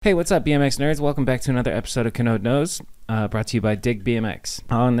Hey, what's up, BMX nerds? Welcome back to another episode of Canode Knows, brought to you by Dig BMX.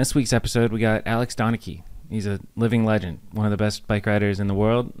 On this week's episode, we got Alex Donachie. He's a living legend, one of the best bike riders in the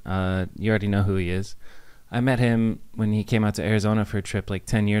world. You already know who he is. I met him when he came out to Arizona for a trip like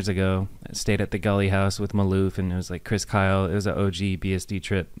 10 years ago. I stayed at the Gully House with Maloof, and it was like Chris Kyle. It was an OG BSD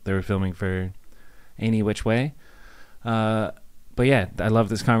trip. They were filming for Any Which Way. But yeah, I love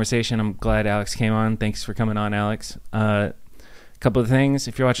this conversation. I'm glad Alex came on. Thanks for coming on, Alex. Couple of things.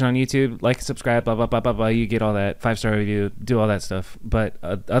 If you're watching on YouTube, like and subscribe, blah, blah, blah, blah, blah. You get all that. 5-star review, do all that stuff. But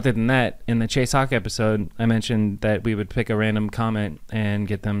other than that, in the Chase Hawk episode, I mentioned that we would pick a random comment and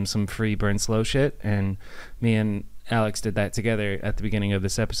get them some free Burn Slow shit. And me and Alex did that together at the beginning of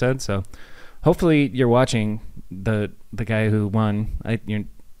this episode. So hopefully you're watching the guy who won.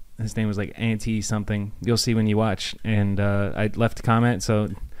 His name was like Anti something. You'll see when you watch. And I left a comment, so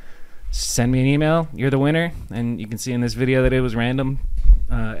send me an email. You're the winner, and you can see in this video that it was random.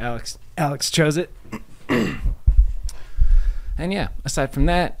 Alex chose it. And yeah, aside from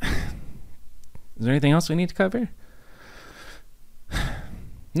that, is there anything else we need to cover?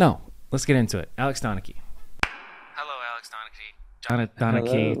 No, let's get into it. Alex Donachie. Hello, Alex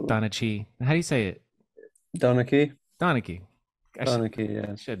Donachie. Donachie. How do you say it? Donachie. Donachie. Donachie,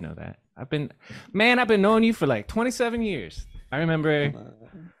 yeah. I should know that. I've been knowing you for like 27 years. I remember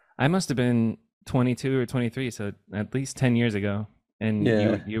I must have been 22 or 23, so at least 10 years ago. And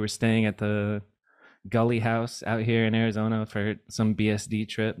you were staying at the Gully House out here in Arizona for some BSD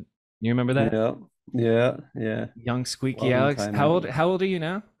trip. You remember that? Yeah. Young squeaky Long Alex. time How ago. old are you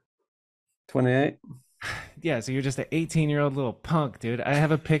now? 28. Yeah, so you're just an 18-year-old little punk, dude. I have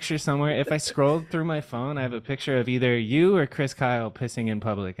a picture somewhere. If I scrolled through my phone, I have a picture of either you or Chris Kyle pissing in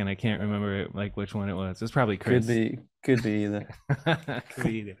public, and I can't remember like which one it was. It's probably Chris. Could be either. Could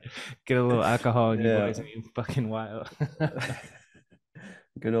be either. Get a little alcohol in you Yeah. boys and you fucking wild.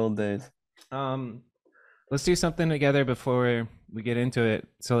 Good old days. Let's do something together before we get into it.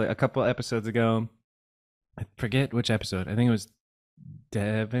 So a couple episodes ago, I forget which episode. I think it was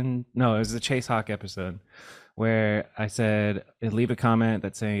Devin. No, it was the Chase Hawk episode where I said leave a comment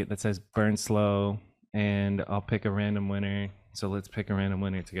that says burn slow, and I'll pick a random winner. So let's pick a random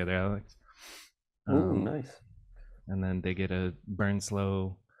winner together, Alex. Oh, nice. And then they get a burn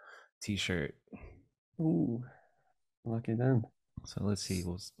slow t-shirt. Ooh, lucky them. So let's see.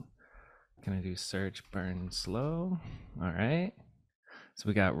 Can I do search burn slow? All right. So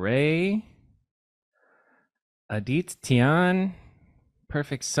we got Ray, Adit Tian,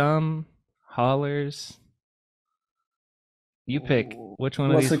 Perfect Sum, Haulers. You pick which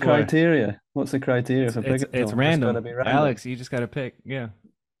one of these What's the four. criteria? What's the criteria for picking? It's random. Random. Alex, you just got to pick. Yeah.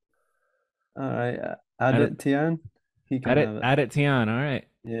 All right. Adit Tian. He can have it. Adit Tian. All right.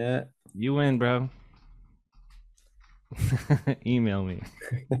 Yeah. You win, bro. Email me.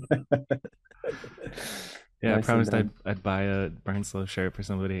 Yeah, I promised I'd buy a Burn Slow shirt for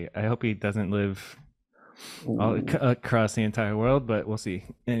somebody. I hope he doesn't live all across the entire world, but we'll see.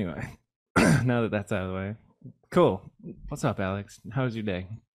 Anyway, now that that's out of the way. Cool. What's up, Alex? How was your day?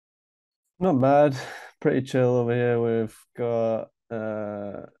 Not bad. Pretty chill over here. We've got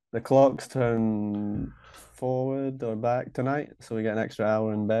the clocks turn forward or back tonight, so we get an extra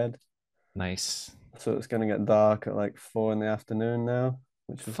hour in bed. Nice. So it's gonna get dark at like 4 in the afternoon now,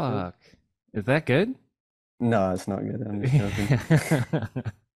 which is Fuck. Good. Is that good? No, it's not good. I'm just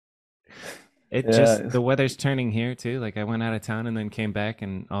joking. The weather's turning here too. Like I went out of town and then came back,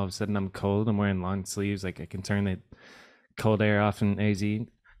 and all of a sudden I'm cold. I'm wearing long sleeves. Like I can turn the cold air off in AZ.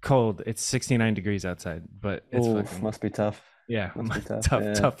 Cold. It's 69 degrees outside, but it's fucking must be tough. Yeah, must be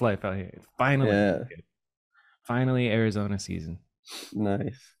tough. Tough life out here. Finally Arizona season.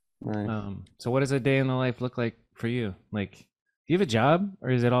 Nice. So what does a day in the life look like for you? Like, do you have a job or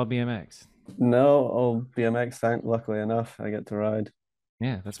is it all BMX? No, all BMX. Luckily enough, I get to ride.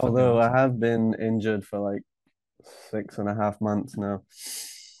 Yeah, that's although awesome. I have been injured for like 6.5 months now.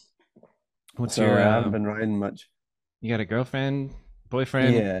 I haven't been riding much. You got a girlfriend,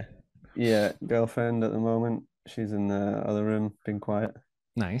 boyfriend? Yeah, girlfriend at the moment. She's in the other room, being quiet.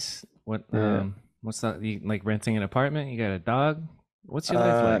 Nice. What's that? You like renting an apartment? You got a dog? What's your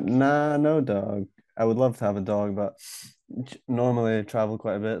life like? Nah, no dog. I would love to have a dog, but normally I travel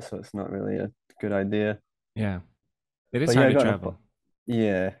quite a bit, so it's not really a good idea. Yeah, it is hard to travel.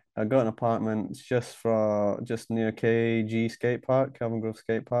 Yeah, I got an apartment just near KG Skate Park, Kelvin Grove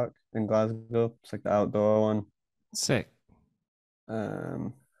Skate Park in Glasgow. It's like the outdoor one. Sick.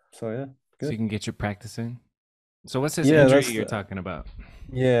 So yeah, good. So you can get your practice in. So what's this injury you're talking about?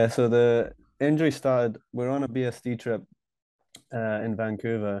 Yeah, so the injury started. We're on a BSD trip in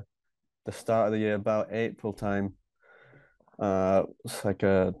Vancouver, the start of the year, about April time. It's like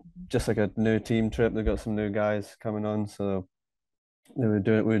a just like a new team trip. They've got some new guys coming on, so we were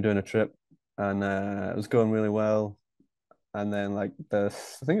doing a trip, and it was going really well. And then like I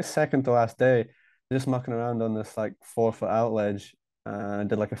think the second to last day, just mucking around on this like 4 foot out ledge, and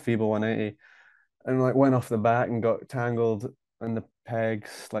did like a feeble 180, and like went off the back and got tangled in the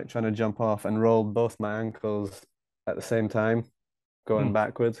pegs, like trying to jump off, and rolled both my ankles at the same time, Hmm. going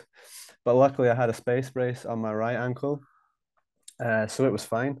backwards. But luckily, I had a space brace on my right ankle, so it was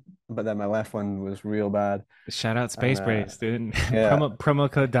fine. But then my left one was real bad, Shout out and Space Brace, dude. yeah,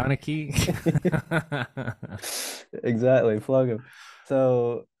 promo code Donaki. exactly, plug him.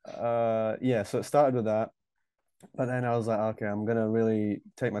 So yeah, so it started with that. But then I was like, okay, I'm gonna really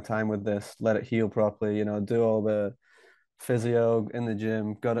take my time with this, let it heal properly, do all the physio in the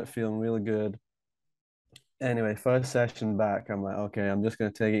gym, got it feeling really good. Anyway, first session back, I'm like, okay, I'm just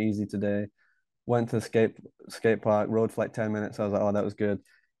gonna take it easy today. Went to the skate park, rode for like 10 minutes. I was like, oh, that was good.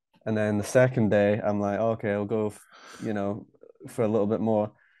 And then the second day, I'm like, okay, I'll go, you know, for a little bit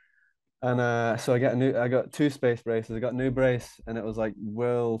more. And so I got two space braces. I got a new brace, and it was like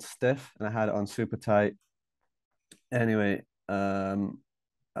real stiff, and I had it on super tight. Anyway,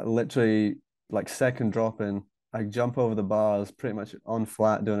 I literally like second drop in, I jump over the bars pretty much on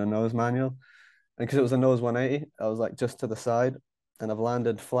flat doing a nose manual. And because it was a nose 180, I was like just to the side, and I've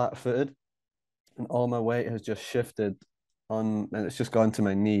landed flat footed, and all my weight has just shifted and it's just gone to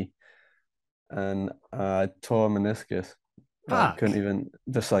my knee, and I tore meniscus. Like Fuck. couldn't even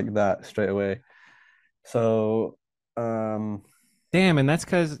just like that straight away. So um Damn, and that's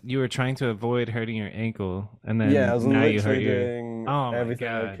because you were trying to avoid hurting your ankle, and yeah, I then was now you hurt literally your. doing Oh my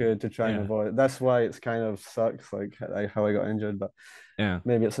everything I god. could to try and Yeah, avoid it. That's why it's kind of sucks, like how I got injured. But yeah.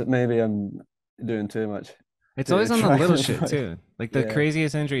 maybe I'm doing too much It's to always on the try little and shit avoid. too. Like the Yeah,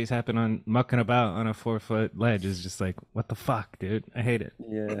 craziest injuries happen on mucking about on a 4 foot ledge. Is just like, what the fuck, dude? I hate it.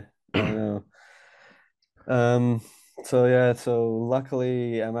 yeah, I know. Um, so yeah, so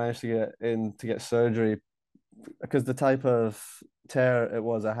luckily I managed to get in to get surgery because the type of tear it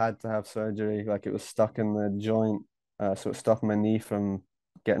was, I had to have surgery. Like it was stuck in the joint, so it stopped my knee from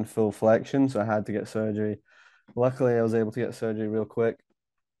getting full flexion. So I had to get surgery. Luckily, I was able to get surgery real quick,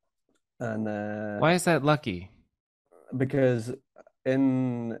 and Why is that lucky? because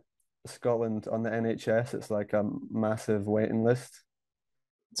in Scotland on the NHS, it's like a massive waiting list.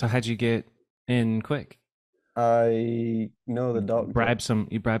 So how'd you get in quick? I know the doctor.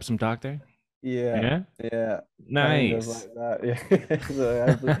 You bribe some doctor? Yeah, Yeah. yeah, kind of Nice. like that. Yeah.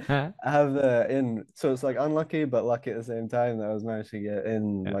 So I have the in. So it's like unlucky, but lucky at the same time that I was managed to get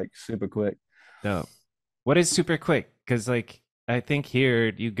in Yeah. like super quick. Dope. What is super quick? Because like I think here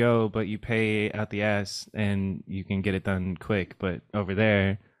you go, but you pay out the ass and you can get it done quick. But over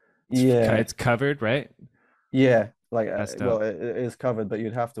there, Yeah, it's covered, right? yeah. Like, That's well, dope, it is covered, but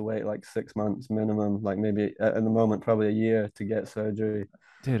you'd have to wait like 6 months minimum. Like maybe at the moment, probably a year to get surgery.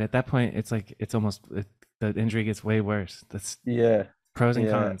 dude. At that point, it's like it's almost the injury gets way worse. That's Yeah, pros and yeah,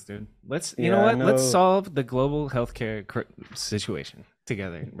 cons, dude. You know yeah. I what? Let's know solve the global healthcare situation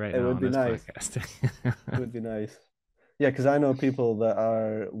together right it now would on be this nice. podcast. It would be nice. Yeah, because I know people that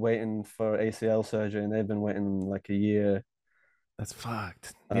are waiting for ACL surgery and they've been waiting like a year. That's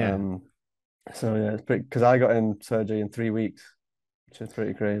fucked. Yeah. Um, so yeah, it's pretty because I got in surgery in 3 weeks, which is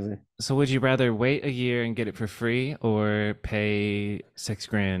pretty crazy. So would you rather wait a year and get it for free or pay 6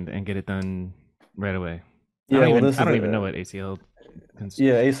 grand and get it done right away? Yeah, well, I don't even know what ACL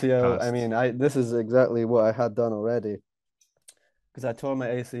yeah, ACL. I costs. mean, I this is exactly what I had done already because I tore my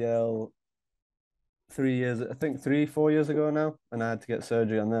ACL 3 years, I think 4 years ago now, and I had to get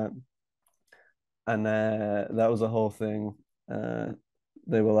surgery on that, and that was a whole thing. Uh,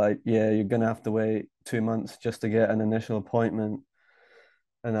 they were like, "Yeah, you're gonna have to wait 2 months just to get an initial appointment,"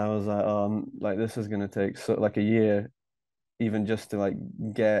 and I was like, like this is gonna take so like a year, even just to like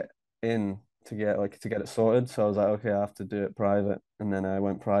get in to get it sorted. So I was like, okay, I have to do it private, and then I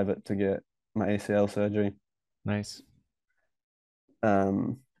went private to get my ACL surgery. Nice.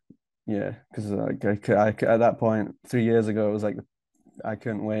 Um, yeah, because like at that point 3 years ago, it was like I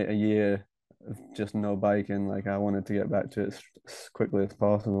couldn't wait a year of just no biking. Like I wanted to get back to it as quickly as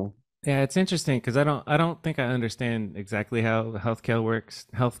possible. Yeah, it's interesting because I don't think I understand exactly how healthcare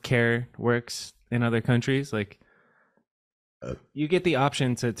works in other countries. Like you get the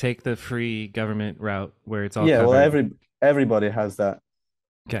option to take the free government route where it's all Yeah, well, covered. everybody has that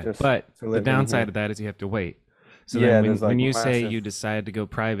Okay. just But to the live in downside here. of that is you have to wait. So then Yeah, there's when like you say massive. you decide to go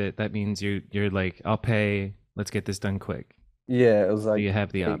private, that means you're like, I'll pay, let's get this done quick. Yeah, it was So like you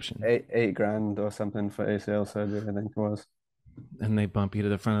have the eight, option. eight, 8 grand or something for ACL surgery, I think it was, And they bump you to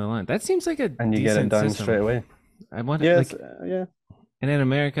the front of the line. That seems like a and you get it decent done straight system. away. I want Yes, like, yeah, and in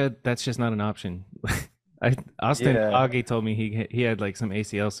America, that's just not an option. Austin yeah. Augie told me he had like some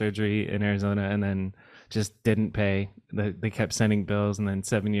ACL surgery in Arizona and then just didn't pay. They kept sending bills, and then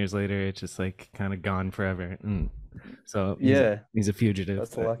 7 years later, it's just like kind of gone forever. And so Yeah, he's a fugitive,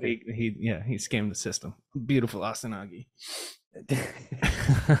 that's but lucky. he scammed the system. Beautiful Austin Augie.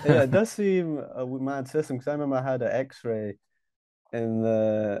 Yeah, it does seem a mad system because I remember I had an X-ray in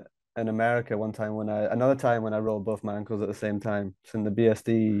the in America one time when I another time when I rolled both my ankles at the same time. It's in the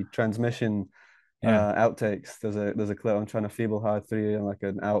BSD transmission Yeah. outtakes. There's a clip I'm trying to feeble hard three on like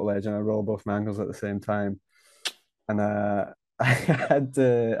an out ledge and I roll both my ankles at the same time. And I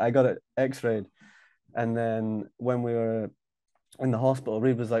got it X-rayed. And then when we were in the hospital,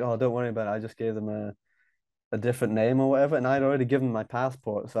 Reed was like, "Oh, don't worry about it. I just gave them a different name or whatever." And I'd already given my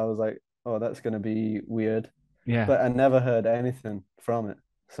passport, so I was like, "Oh, that's gonna be weird." Yeah. But I never heard anything from it,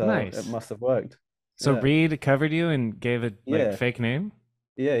 so it Nice. must have worked. So Yeah, Reed covered you and gave a like yeah, fake name?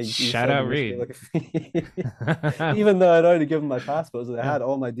 yeah. He Shout said out you just feel Reed. like even though I'd already given my passport, so they Yeah. had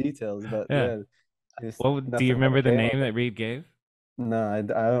all my details. But Yeah. yeah, just Do you nothing ever remember the came name of it. that Reed gave? No, I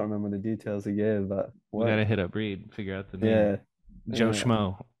don't remember the details he gave, but We gotta worked. hit up Reed, figure out the name. Yeah, Joe yeah,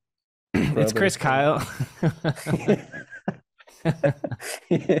 Schmo. It's probably. Chris Kyle.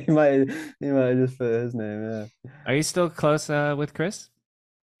 He might have just put his name. Yeah. Are you still close with Chris?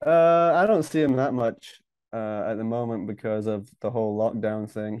 I don't see him that much at the moment because of the whole lockdown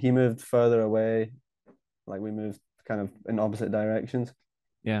thing. He moved further away, like we moved kind of in opposite directions.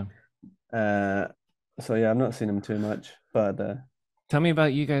 Yeah. Uh, so yeah, I've not seen him too much, but Tell me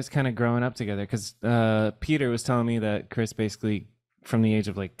about you guys kind of growing up together, because Peter was telling me that Chris basically, from the age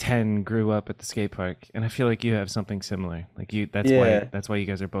of like 10, grew up at the skate park, and I feel like you have something similar. Like you, yeah. that's why you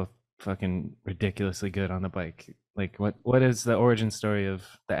guys are both fucking ridiculously good on the bike. Like what is the origin story of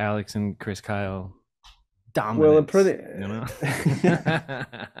the Alex and Chris Kyle Well, it dominance? pretty You know?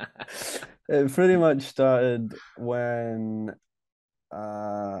 it pretty much started when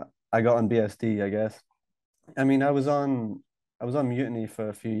uh I got on BSD, I guess. I mean, I was on Mutiny for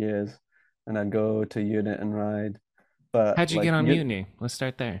a few years, and I'd go to Unit and ride. But How'd you get like on you, Mutiny? Let's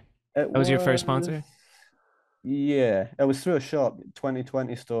start there. it That was your first was sponsor? yeah, it was through a shop,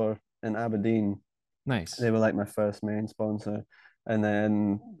 2020 store in Aberdeen. Nice. They were like my first main sponsor, and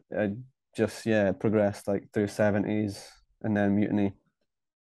then I just progressed like through 70s and then Mutiny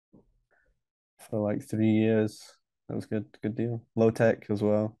for like 3 years. That was good, good deal. Low Tech as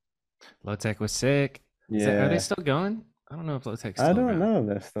well. Low Tech was sick. Are they Yeah, still going? I don't know if Low Tech's I still don't around. know if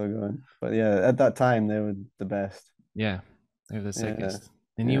they're still going, but yeah, at that time they were the best. Yeah, they're the Yeah, sickest.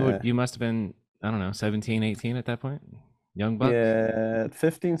 And yeah. you must have been, I don't know, 17, 18 at that point? Young buck? Yeah,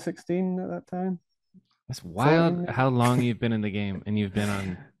 15, 16 at that time. That's wild 14 how maybe. long you've been in the game and you've been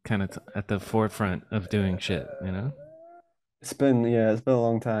on kind of at the forefront of doing shit, you know? It's been a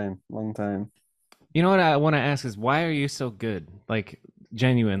long time, long time. You know what I want to ask is, why are you so good? Like,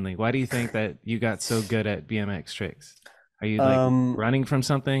 genuinely, why do you think that you got so good at BMX tricks? Are you like Um, running from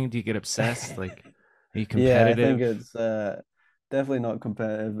something? Do you get obsessed? Like, are you yeah, I think competitive? it's definitely not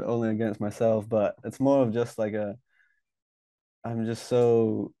competitive, only against myself, but it's more of just like I'm just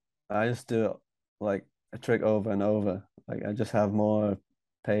so I just do it like a trick over and over. Like I just have more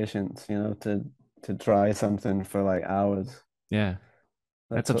patience, to try something for like hours. Yeah,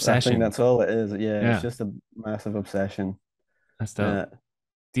 that's I think obsession. that's all it is. Yeah, it's Yeah, just a massive obsession. that's dope. Uh,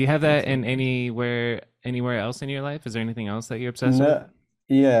 Do you have that it's in anywhere else in your life? Is there anything else that you're obsessed with? no,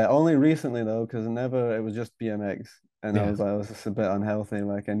 yeah, only recently though, because never it was just BMX, and Yeah. I was just a bit unhealthy.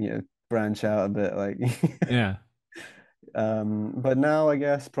 Like I need to branch out a bit. Like, Yeah. but now I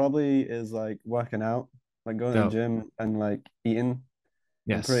guess probably is like working out, like going to the Dope. gym and like eating.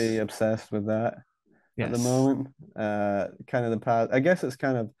 I'm pretty Yes. obsessed with that at the Yes. moment. Kind of the past, I guess it's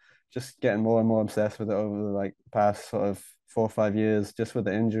kind of just getting more and more obsessed with it over the like past sort of 4 or 5 years, just with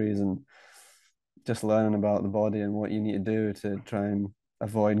the injuries and just learning about the body and what you need to do to try and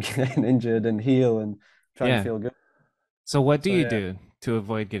avoid getting injured and heal and try and Yeah. feel good. So what do So you yeah, do to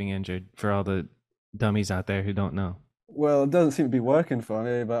avoid getting injured for all the dummies out there who don't know? well, it doesn't seem to be working for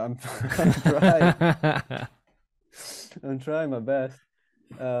me, but I'm I'm trying. I'm trying my best.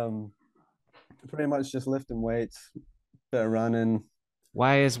 Um, Pretty much just lifting weights, bit of running.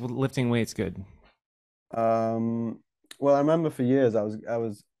 Why is lifting weights good? Um, well, I remember for years I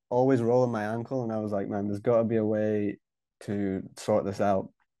was always rolling my ankle, and I was like, man, there's got to be a way to sort this out.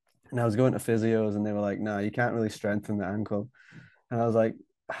 And I was going to physios, and they were like, no, you can't really strengthen the ankle. And I was like,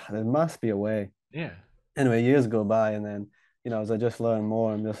 there must be a way. Yeah. Anyway, years go by, and then as I just learn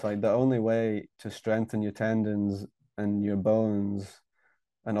more, I'm just like the only way to strengthen your tendons and your bones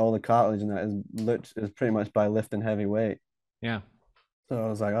and all the cartilage in that is pretty much by lifting heavy weight. Yeah. So I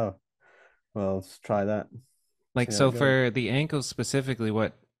was like, oh, well, let's try that. Like See how so it goes. for the ankles specifically,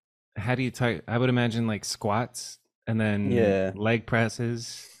 what how do you type? I would imagine like squats and then Yeah, leg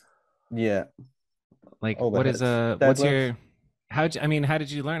presses. yeah, Like all the what is hits, what's deadlifts. your I mean, how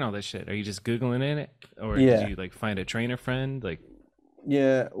did you learn all this shit? Are you just Googling in it? Or did Yeah, you like find a trainer friend? Like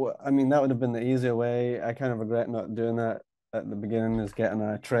yeah. Well, I mean, that would have been the easier way. I kind of regret not doing that at the beginning, is getting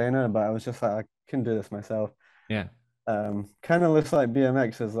a trainer, but I was just like, I can do this myself. yeah. Kind of looks like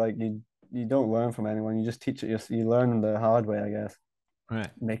BMX is like you don't learn from anyone. You just teach it. You learn the hard way, I guess, Right.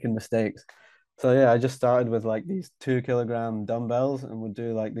 making mistakes. So yeah, I just started with like these 2 kilogram dumbbells and would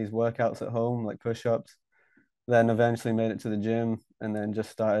do like these workouts at home, like push-ups. Then eventually made it to the gym and then just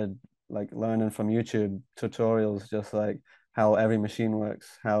started like learning from YouTube tutorials, just like how every machine works,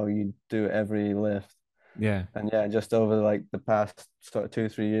 how you do every lift. Yeah. And yeah, just over like the past sort of 2,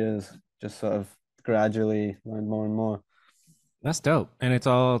 3 years, just sort of gradually learned more and more. That's dope. And it's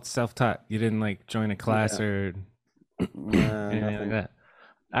all self-taught. You didn't like join a class Yeah, or nah, anything like nothing. that.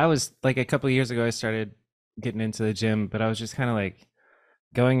 I was like a couple of years ago I started getting into the gym, but I was just kind of like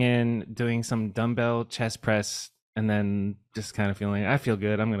going in, doing some dumbbell chest press, and then just kind of feeling I feel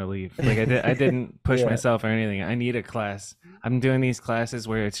good. I'm gonna leave. Like I didn't push Yeah, myself or anything. I need a class. I'm doing these classes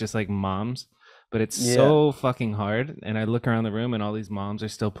where it's just like moms, but it's yeah, so fucking hard. And I look around the room and all these moms are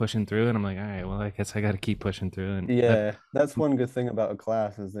still pushing through, and I'm like, all right, well, I guess I got to keep pushing through. And that, yeah. That's one good thing about a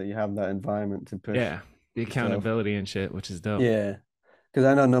class is that you have that environment to push yeah, the yourself. accountability and shit, which is dope. Yeah, because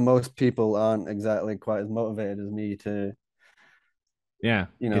I know most people aren't exactly quite as motivated as me to, Yeah,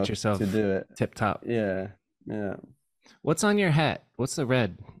 get to yourself do it. tip top. Yeah, yeah. What's on your hat? What's the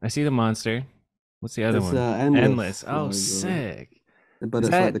red? I see the monster. What's the other It's one? Endless. endless Oh, logo, sick. but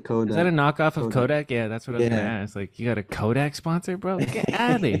it's like the Is that a Kodak. knockoff of Kodak. Kodak? Yeah, that's what I was gonna Yeah. ask. Like, you got a Kodak sponsor, bro? Get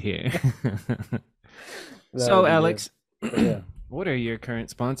out of here. That So, would be good. Alex, But yeah. what are your current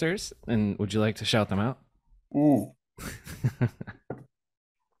sponsors, and would you like to shout them out? Mm.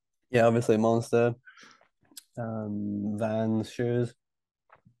 Yeah, obviously Monster, Vans shoes,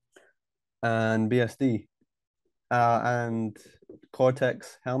 and BSD, and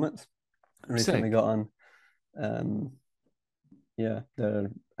Cortex helmets. I recently Sick. got on. Um, yeah,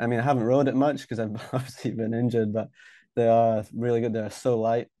 they're. I mean, I haven't rode it much because I've obviously been injured, but they are really good. They're so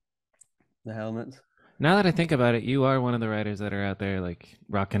light, the helmets. Now that I think about it, you are one of the riders that are out there like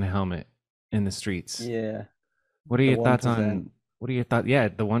rocking a helmet in the streets. Yeah, What are the your one thoughts on? percent. What are your thoughts? Yeah,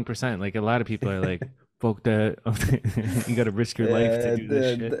 the 1%. Like a lot of people are like, "Folk that you got to risk your life to Yeah, do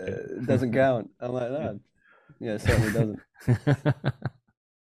this shit." it doesn't count. I'm like that. Yeah, it certainly doesn't.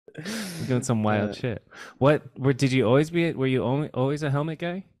 You're doing some wild Yeah, shit. What? Where did you always be? Were you only always a helmet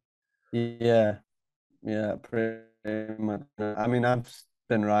guy? yeah, yeah, pretty much. I mean, I've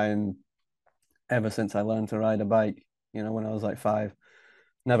been riding ever since I learned to ride a bike, when I was like 5,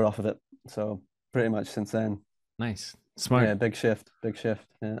 never off of it. So pretty much since then. Nice, Yeah, smart. big shift, big shift.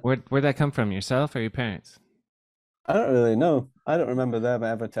 Yeah. Where'd that come from? Yourself or your parents? I don't really know. I don't remember them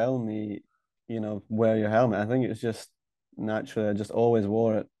ever telling me, wear your helmet. I think it was just naturally, I just always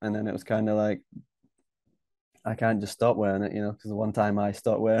wore it. And then it was kind of like, I can't just stop wearing it, because the one time I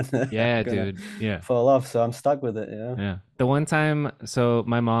stop wearing it, I'm Yeah, gonna dude. Yeah. fall off. So I'm stuck with it. Yeah. The one time, so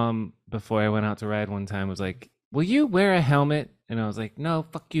my mom, before I went out to ride one time, was like, "Will you wear a helmet?" And I was like, "No,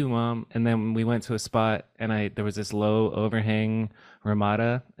 fuck you, mom." And then we went to a spot and there was this low overhang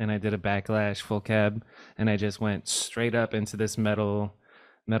Ramada and I did a backlash full cab and I just went straight up into this metal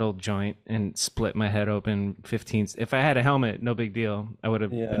joint and split my head open 15. If I had a helmet, no big deal. I would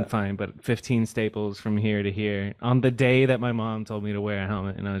have been Yeah. fine, but 15 staples from here to here on the day that my mom told me to wear a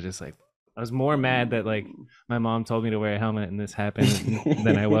helmet. And I was just like, I was more mad that like my mom told me to wear a helmet and this happened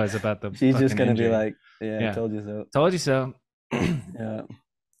than I was about the She's just fucking gonna be injury. like, yeah, I Yeah. told you so. Told you so. Yeah.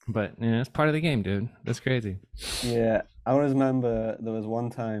 But yeah, it's part of the game, dude. That's crazy. Yeah. I always remember there was one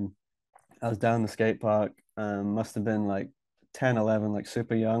time I was down the skate park, must have been like 10, 11, like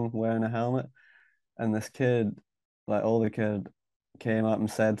super young, wearing a helmet. And this kid, like older kid, came up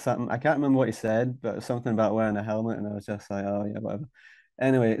and said something. I can't remember what he said, but it was something about wearing a helmet, and I was just like, oh yeah, whatever.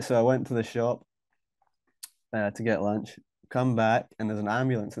 Anyway, so I went to the shop to get lunch, come back, and there's an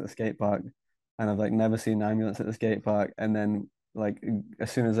ambulance at the skate park. And I've like never seen an ambulance at the skate park. And then like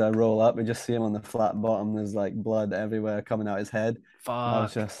as soon as I roll up, I just see him on the flat bottom. There's like blood everywhere coming out his head. And I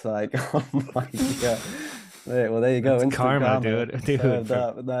was Fuck. just like, oh my God. Right, well, there you go. That's Instant karma, karma dude. Dude, served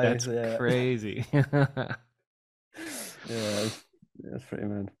up. Nice. that's Yeah. crazy. Yeah. It's pretty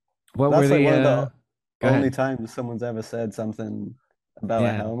mad. What were That's like the one of the go only ahead. times someone's ever said something about a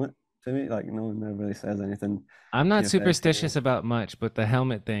Yeah. helmet. to me. Like no one never really says anything I'm to not your face, you superstitious know. about much, but the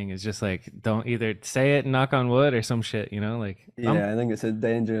helmet thing is just like don't either say it, knock on wood, or some shit. You know, like I'm Yeah, I think it's a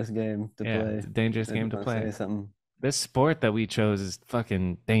dangerous game to yeah, it's play a dangerous if game you to want to play. say something. This sport that we chose is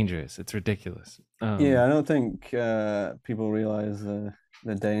fucking dangerous. It's ridiculous. Yeah, I don't think people realize the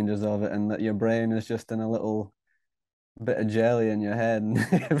dangers of it and that your brain is just in a little bit of jelly in your head, and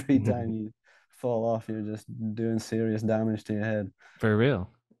every time you fall off, you're just doing serious damage to your head. For real,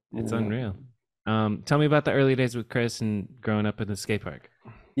 it's Yeah. unreal. Tell me about the early days with Chris and growing up in the skate park.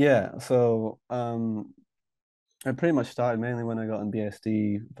 Yeah, so I pretty much started mainly when I got in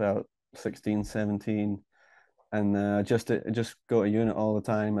BSD about 16, 17, and just go to unit all the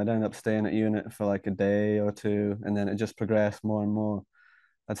time. I'd end up staying at unit for like a day or two, and then it just progressed more and more.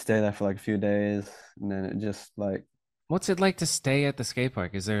 I'd stay there for like a few days, and then it just like What's it like to stay at the skate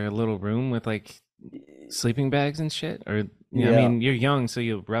park? Is there a little room with like sleeping bags and shit? Or yeah, I yeah. mean, you're young, so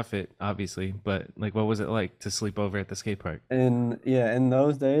you'll rough it, obviously. But like, what was it like to sleep over at the skate park? In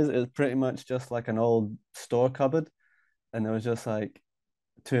those days, it was pretty much just like an old store cupboard, and there was just like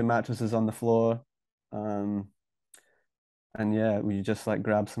two mattresses on the floor. Um, and yeah, we just like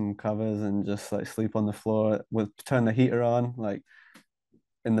grab some covers and just like sleep on the floor with turn the heater on, like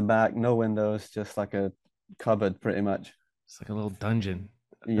in the back, no windows, just like a cupboard pretty much. It's like a little dungeon,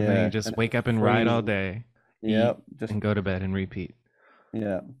 and then you Yeah, just and it wake was up and ride all freezing. day, Yeah, eat, just and go to bed and repeat.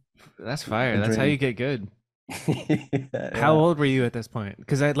 yeah, That's the fire. That's how you dream. get good. Yeah, How yeah. old were you at this point?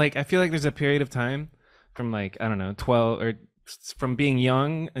 Because I feel like there's a period of time from like I don't know 12 or from being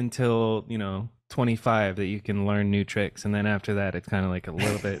young until 25 that you can learn new tricks, and then after that it's kind of like a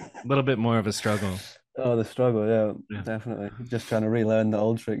little bit more of a struggle. Oh, the struggle, yeah, Yeah. definitely. Just trying to relearn the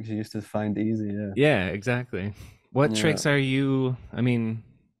old tricks you used to find easy, yeah. Yeah, exactly. What Yeah. tricks are you? I mean,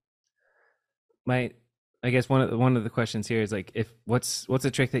 my I guess one of the questions here is like if what's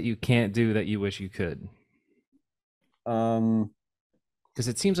a trick that you can't do that you wish you could? Um, Because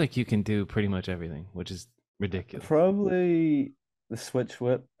it seems like you can do pretty much everything, which is ridiculous. Probably the switch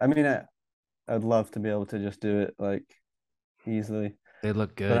whip. I mean, I'd love to be able to just do it like easily, They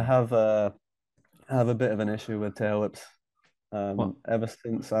look but good. I have a bit of an issue with tail whips. Well, Ever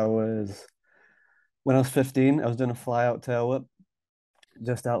since when I was 15, I was doing a fly out tail whip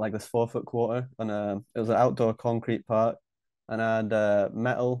just out like this 4 foot quarter on it was an outdoor concrete park, and I had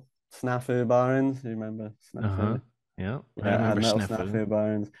metal snafu bar ends. You remember uh-huh. snafu? Yeah, I Yeah, I had remember metal Snafu. snafu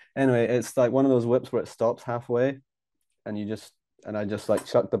bar ends. Anyway, it's like one of those whips where it stops halfway, and I just like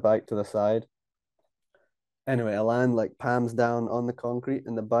chuck the bike to the side. Anyway, I land like palms down on the concrete,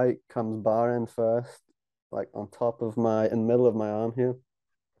 and the bike comes bar end first, like on top of in the middle of my arm here,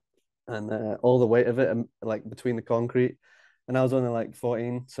 and all the weight of it, like between the concrete. And I was only like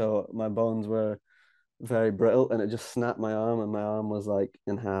 14, so my bones were very brittle, and it just snapped my arm, and my arm was like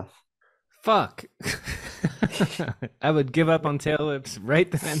in half. Fuck. I would give up on tail whips right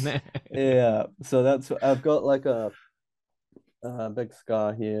then and there. Yeah, so I've got like a big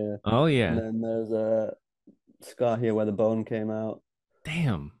scar here, Oh and yeah. then there's a scar here where the bone came out,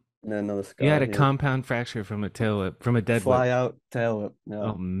 Damn. and then another You had scar a here. compound fracture from a tail whip, from a dead whip. Fly out tail whip.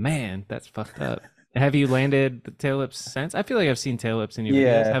 Oh Yeah. man, that's fucked up. Have you landed the tail whips since? I feel like I've seen tail whips in your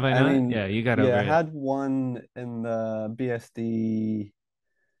videos. Yeah, Have I I not? mean, Yeah, you got over yeah, I it. had one in the BSD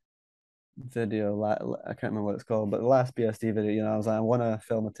video. I can't remember what it's called, but the last BSD video, I was like, I want to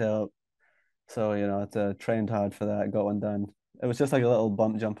film a tail. So, I trained hard for that, got one done. It was just like a little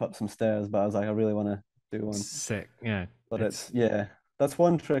bump jump up some stairs, but I was like, I really want to do one. Sick. Yeah. But It's yeah, that's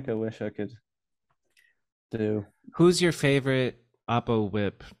one trick I wish I could do. who's your favorite Oppo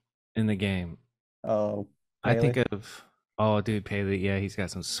whip in the game? Oh, I think Paley. of oh dude, Paley. Yeah, he's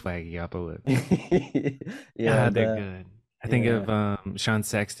got some swaggy Oppo whips. Yeah, God, they're good. I think yeah, of Sean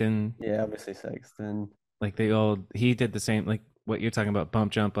Sexton. yeah, obviously Sexton. Like the old, he did the same. Like what you're talking about,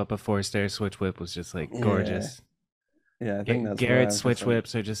 bump jump up a 4 stair switch whip was just like Yeah, gorgeous. yeah, I think that's where Garrett I was just switch like,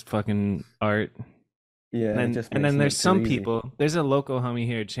 whips are just fucking art. And yeah, it then just and makes then them there's look too some easy. people. There's a local homie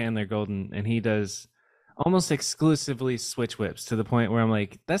here, Chandler Golden, and he does almost exclusively switch whips to the point where I'm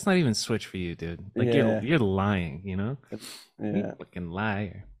like, that's not even switch for you, dude. Like you're Yeah, you're lying, you know? You yeah, fucking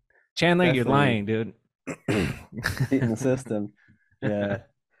liar. Chandler, you're definitely lying, dude. cheating the system. Yeah,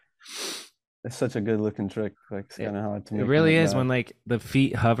 it's such a good looking trick. Like it's it, kind of hard to it make them really look is when bad. like the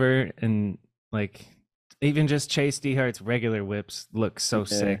feet hover and like even just Chase Dehart's regular whips look so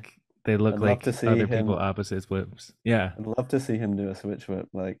Yeah, sick. They look I'd love to like see other people him. opposites whips. Yeah. I'd love to see him do a switch whip.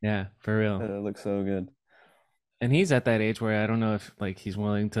 Like Yeah, for real. it looks so good. And he's at that age where I don't know if like he's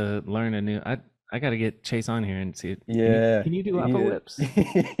willing to learn a new. I got to get Chase on here and see. Can you Yeah, can you do you Appa need whips?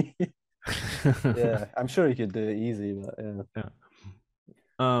 it. Yeah, I'm sure he could do it easy, but yeah. Yeah.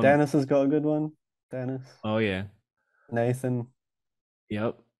 Um, Dennis has got a good one. Dennis, oh yeah. Nathan,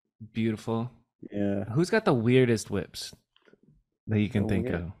 Yep. Beautiful. yeah, Who's got the weirdest whips that you can the think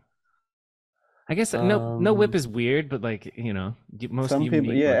weird. of? I guess no whip Um, is weird, but like, most some people,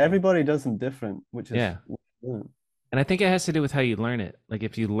 unique yeah, looking. everybody does them different, which is, Yeah. And I think it has to do with how you learn it. Like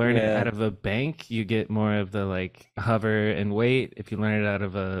if you learn it out yeah, of a bank, you get more of the like hover and wait. If you learn it out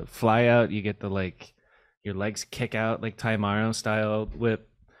of a fly out, you get the like your legs kick out like Taimaro style whip.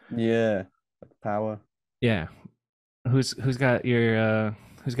 yeah, like power. Yeah. Who's got your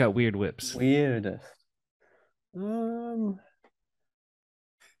who's got weird whips? Weirdest. It's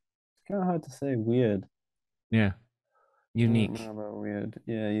kind of hard to say weird. Yeah. I don't know Unique. about weird.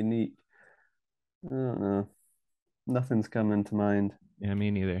 Yeah, unique. I don't know. Nothing's coming to mind. Yeah,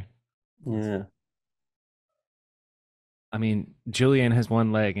 me neither. Yeah, I mean, Julian has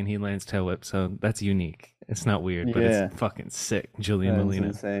one leg and he lands tail whip, so that's unique. It's not weird, but it's yeah, fucking sick. Julian that is Molina.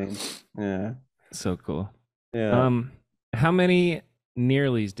 insane. Yeah, So cool. yeah. Um, how many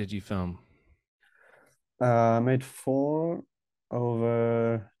nearlies did you film? I made four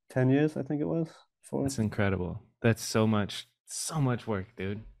over 10 years, I think it was. Four. That's incredible. That's so much work,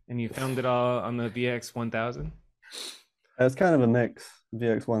 dude. And you filmed it all on the VX 1000? It's kind of a mix.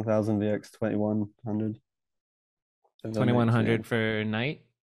 VX 1000, VX 2100. Bit of a mix, yeah. 2100 for night?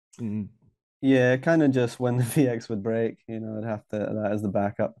 Mm, Yeah, kind of just when the VX would break, I'd have to that as the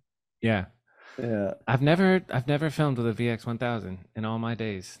backup. yeah. Yeah. I've never filmed with a VX 1000 in all my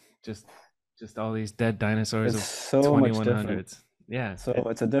days. Just all these dead dinosaurs It's of so much different. 2100s. Yeah. So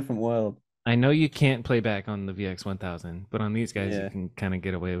it's a different world. I know you can't play back on the VX 1000, but on these guys you Yeah. can kind of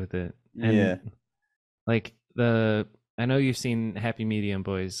get away with it. And Yeah. like I know you've seen Happy Medium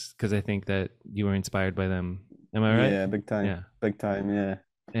Boys because I think that you were inspired by them. Am I right? Yeah, big time. Yeah. Big time, yeah.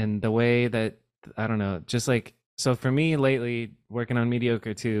 And the way that I don't know, just like so for me lately working on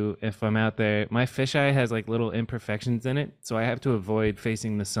Mediocre 2, if I'm out there, my fisheye has like little imperfections in it, so I have to avoid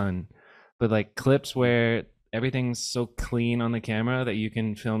facing the sun. But like clips where everything's so clean on the camera that you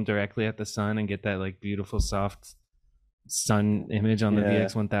can film directly at the sun and get that like beautiful soft sun image on the Yeah.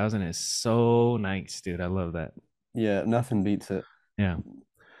 VX 1000 is so nice, dude. I love that. Yeah, nothing beats it. Yeah.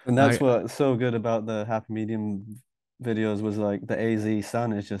 And that's I what's so good about the Happy Medium videos was like the AZ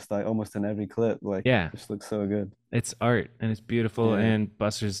sun is just like almost in every clip. Like it yeah, just looks so good. it's art and it's beautiful Yeah. and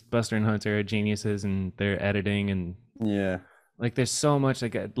Buster and Hunter are geniuses and their editing and Yeah. like there's so much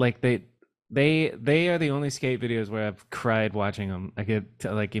like they are the only skate videos where I've cried watching them. I get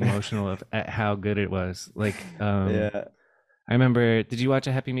like emotional of at how good it was. Like Yeah. I remember, did you watch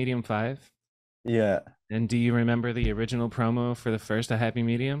a Happy Medium 5? Yeah. And do you remember the original promo for the first A Happy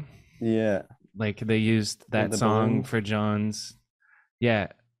Medium? Yeah. Like they used With that the song balloons. for John's. Yeah,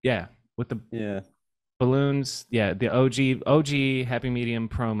 yeah, with the Yeah. balloons. Yeah, the OG Happy Medium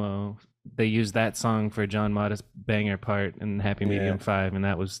promo. They used that song for John Modest banger part in Happy Yeah. Medium 5, and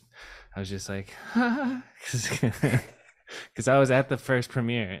I was just like, because I was at the first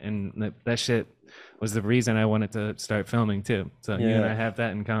premiere, and that shit was the reason I wanted to start filming too. So you and I Yeah. have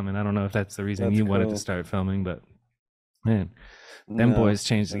that in common. I don't know if that's the reason That's you wanted to cool. start filming, but man, them No. boys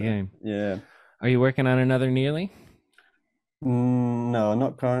changed the But game. yeah. Are you working on another Nearly? No,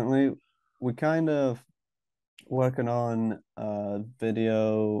 not currently. We kind of working on a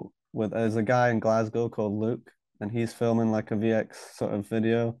video with there's a guy in Glasgow called Luke, and he's filming like a VX sort of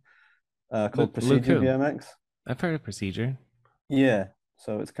video Luke, called Luke Procedure who? BMX. I've heard of Procedure. Yeah,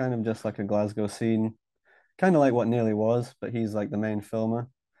 so it's kind of just like a Glasgow scene, kind of like what Nearly was, but he's like the main filmer.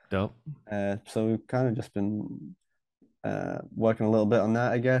 Dope. So we've kind of just been working a little bit on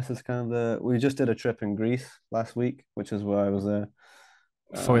that, I guess. It's kind of we just did a trip in Greece last week, which is where I was there.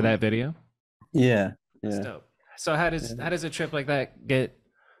 For that Um, video. yeah, That's yeah, dope. So how yeah, does a trip like that get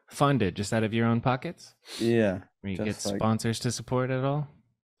funded? Just out of your own pockets? yeah. Or you get Just like sponsors to support it all?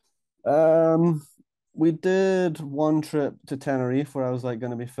 um, we did one trip to Tenerife where I was like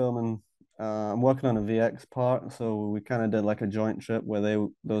going to be filming. I'm working on a VX part, so we kind of did like a joint trip where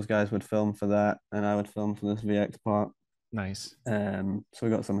those guys would film for that, and I would film for this VX part. Nice. So we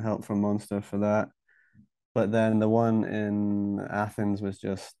got some help from Monster for that. But then the one in Athens was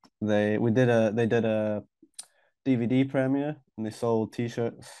just they did a DVD premiere and they sold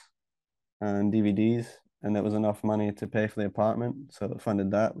t-shirts and DVDs and there was enough money to pay for the apartment, so it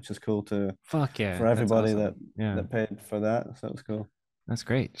funded that, which is cool to Fuck yeah, for that's everybody awesome. Yeah, that paid for that. So it's cool. that's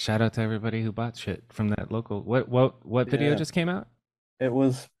great. Shout out to everybody who bought shit from that local. What video Yeah, just came out? it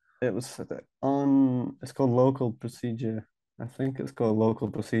was it was on. It's called Local Procedure. I think it's called Local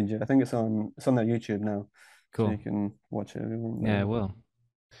Procedure. I think it's on their YouTube now, so Cool. you can watch it if you want. Yeah, I will.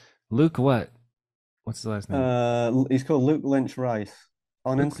 Luke, what? What's the last name? He's called Luke Lynch Rice.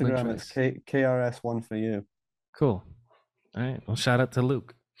 On Luke Instagram, it's Montrose. KRS One for you. Cool. All right. Well, shout out to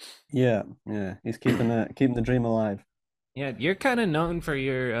Luke. Yeah, yeah. He's keeping the dream alive. Yeah, you're kind of known for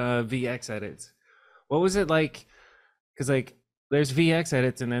your VX edits. What was it like? Because like, there's VX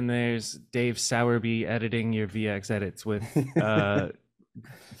edits, and then there's Dave Sowerby editing your VX edits with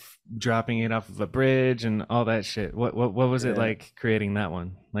dropping it off of a bridge and all that shit. What was it Yeah. like creating that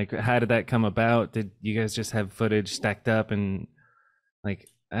one? Like, how did that come about? Did you guys just have footage stacked up and like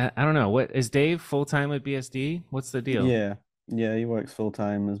I don't know. What is Dave full time with BSD? What's the deal? Yeah. Yeah, he works full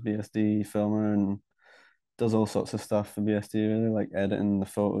time as BSD filmer and does all sorts of stuff for BSD, really, like editing the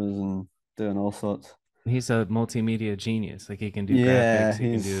photos and doing all sorts. He's a multimedia genius. Like he can do Yeah, graphics,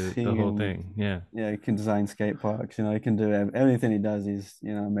 he can do he the whole can thing. Yeah. yeah, he can design skate parks, he can do everything he does, he's,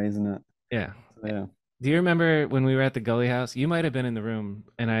 amazing at. Yeah. So, yeah. Do you remember when we were at the Gully House? You might have been in the room,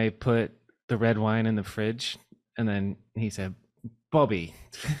 and I put the red wine in the fridge, and then he said, "Bobby,"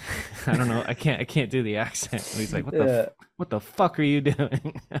 I don't know, I can't do the accent. And he's like, Yeah. what the fuck are you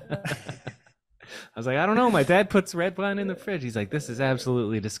doing?" I was like, I don't know. My dad puts red wine in the fridge. He's like, this is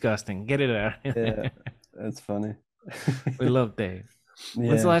absolutely disgusting. Get it out. Yeah, it's funny. We love Dave.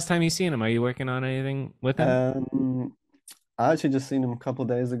 When's the Yeah. last time you seen him? Are you working on anything with him? Um, I actually just seen him a couple of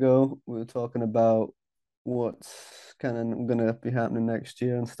days ago. We were talking about what's kind of gonna be happening next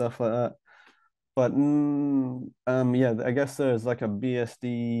year and stuff like that. But yeah, I guess there's like a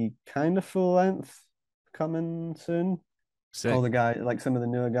BSD kind of full length coming soon. All Sick. the guys, like some of the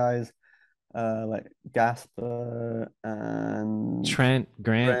newer guys, like Gasper and Trent,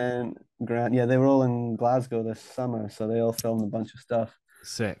 Grant, Grant. Yeah, they were all in Glasgow this summer, so they all filmed a bunch of stuff.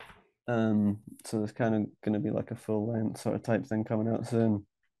 sick. So there's kind of gonna be like a full length sort of type thing coming out soon.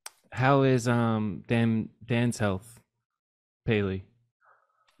 How is Dan's health, Paley?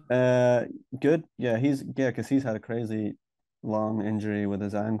 Uh, Good. Yeah, because he's had a crazy long injury with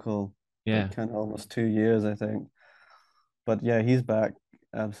his ankle, Yeah, like kind of almost 2 years, I think. But yeah, he's back,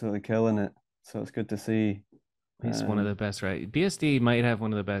 absolutely killing it. So it's good to see. he's one of the Um, best, right? BSD might have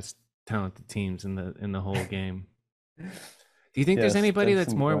one of the best talented teams in the whole game. Do you think there's yes, anybody there's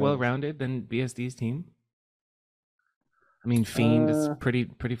that's some more well grinders. rounded than BSD's team? I mean, Fiend is Uh,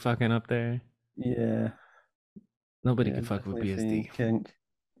 pretty fucking up there. yeah, Nobody yeah, can fuck with definitely Fiend,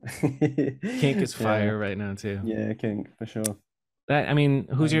 BSD. Kink. Kink is Yeah, fire right now too. yeah, Kink for sure. That I mean,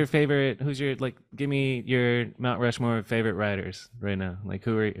 who's Um, your favorite? Who's your like? Give me your Mount Rushmore of favorite riders right now. Like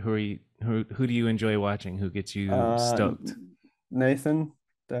who do you enjoy watching? Who gets you uh, stoked? Nathan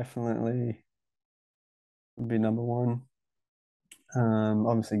definitely would be number one.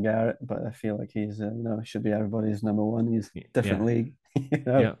 Obviously Garrett, but I feel like he's should be everybody's number one. He's Yeah, different league.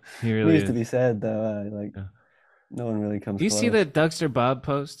 yeah, he really Needs to is. be said though. Like Yeah. no one really comes Do you see close. the Dougster Bob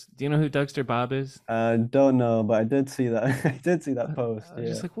post? Do you know who Dougster Bob is? Don't know, but I did see that. I did see that I post. was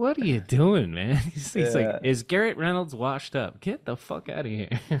just Yeah, like, what are you doing, man? He's like, yeah, is Garrett Reynolds washed up? Get the fuck out of here.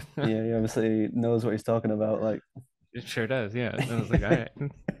 yeah. He obviously knows what he's talking about. Like, It sure does, yeah. And I was like, all right.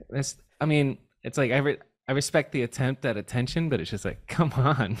 That's, I mean, it's like I respect the attempt at attention, but it's just like, come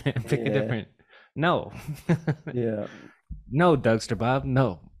on, man, pick a yeah, different. No, yeah. no, Dougster Bob,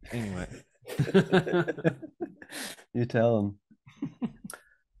 no. Anyway, You tell him.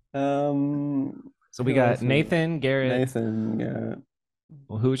 so we Who got else? Nathan, Garrett. Nathan. Yeah,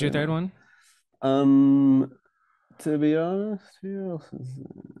 Well, who was your yeah. third one? Um, to be honest, who else is?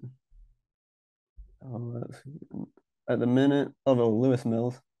 Oh, at the minute. Oh, well, Lewis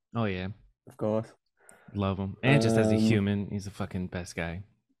Mills, Oh yeah, of course. love him, and just as a Um, human, he's the fucking best guy.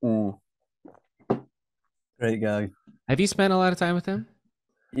 mm, Great guy. Have you spent a lot of time with him?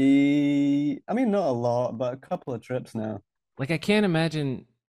 I mean, not a lot, but a couple of trips now. Like, I can't imagine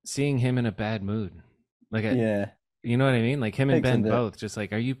seeing him in a bad mood. Like, Yeah, you know what I mean? Like him and takes a Ben bit. both, just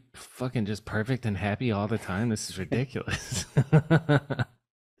like, are you fucking just perfect and happy all the time? This is ridiculous.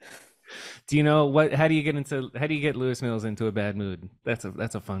 Do you know what? How do you get Lewis Mills into a bad mood? That's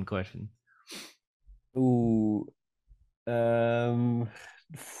a fun question. Ooh, um,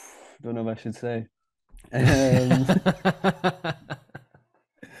 don't know if I should say. Um,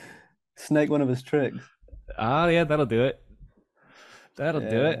 Snake one of his tricks. Oh yeah, that'll do it. That'll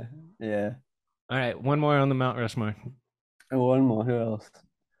do it. Yeah, yeah. All right, one more on the Mount Rushmore. And one more. Who else?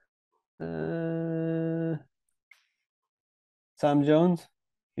 Uh, Sam Jones.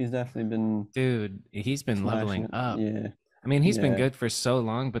 He's definitely been Dude, he's been smashing leveling it. up. Yeah, I mean, he's been yeah, good for so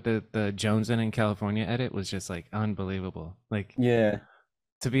long, but the Joneson in California edit was just like unbelievable. Like yeah.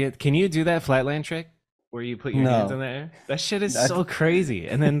 can you do that flatland trick where you put your hands in No, the air? That shit is that's so crazy.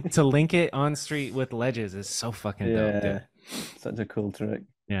 And then to link it on street with ledges is so fucking dope, dude. yeah. Such a cool trick.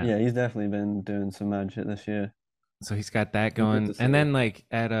 Yeah. Yeah, he's definitely been doing some mad shit this year. So he's got that Be good going. to And see. then like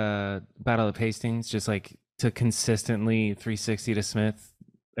at Battle of Hastings, just like to consistently 360 to Smith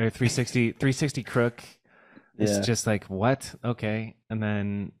or 360 Crook. It's Yeah, just like what? Okay. And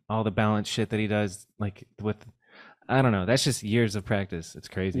then all the balance shit that he does like with I don't know. That's just years of practice. It's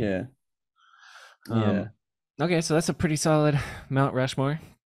crazy. yeah, Um yeah, okay, so that's a pretty solid Mount Rushmore.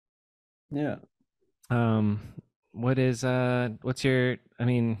 yeah. Um what's your I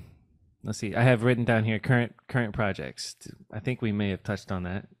mean, let's see. I have written down here current projects. I think we may have touched on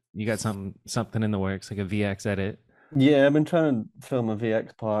that. You got something in the works, like a VX edit. Yeah, I've been trying to film a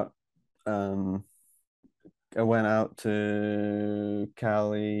VX part. Um, I went out to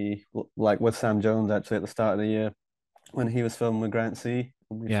Cali, like with Sam Jones actually at the start of the year when he was filming with Grant C.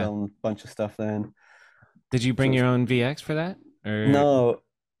 We Yeah. filmed a bunch of stuff then. Did you So bring your own VX for that? Or no,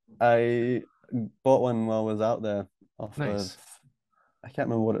 I bought one while I was out there off of nice. I can't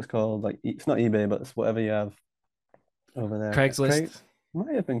remember what it's called. Like it's not eBay, but it's whatever you have over there. Craig Craigslist.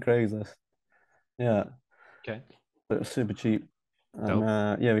 might have been Craigslist. Yeah, Okay. but it was super cheap. And Dope.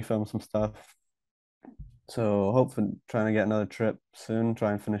 yeah, we filmed some stuff. So hopefully trying to get another trip soon,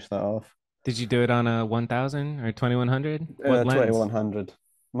 try and finish that off. Did you do it on a 1000 or 2100? What lens? 2100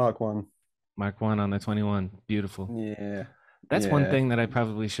 Mark One. Mark 1 on the 21. Beautiful. Yeah, That's one yeah, thing that I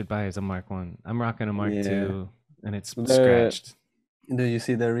probably should buy is a Mark 1. I'm rocking a Mark yeah. 2 and it's The scratched. Do you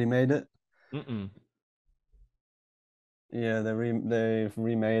see they remade it? Mm-mm. Yeah, they've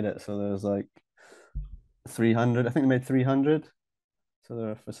remade it. So there's like 300. I think they made 300. So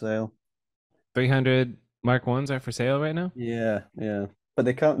they're for sale. 300 Mark 1s are for sale right now? Yeah, yeah. But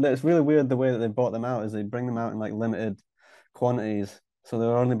they can't. It's really weird the way that they bought them out is they bring them out in like limited quantities. So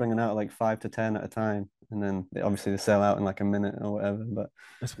they're only bringing out like 5 to 10 at a time, and then they sell out in like a minute or whatever. But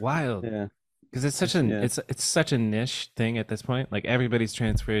It's wild. yeah, Because it's such it's an yeah, it's such a niche thing at this point. Like everybody's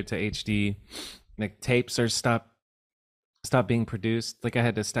transferred to HD. Like tapes are stop being produced. Like I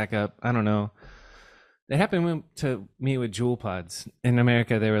had to stack up. I don't know. It happened to me with Jewel pods in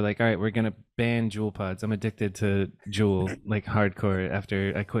America. They were like, "All right, we're gonna ban Jewel pods." I'm addicted to Jewel like hardcore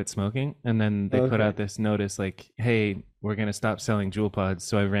after I quit smoking, and then they put okay. out this notice like, "Hey, we're gonna stop selling Jewel pods."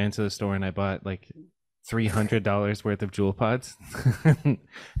 So I ran to the store and I bought like $300 worth of Jewel pods,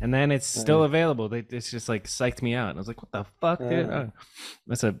 and then it's still Uh, available. It's just like psyched me out. And I was like, "What the fuck, dude?" uh,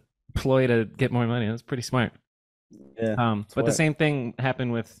 That's a ploy to get more money. That's pretty smart. yeah, it's But the work. same thing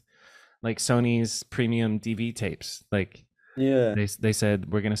happened with like Sony's premium DV tapes. Like Yeah, they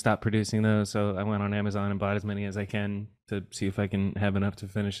said we're gonna stop producing those, so I went on Amazon and bought as many as I can to see if I can have enough to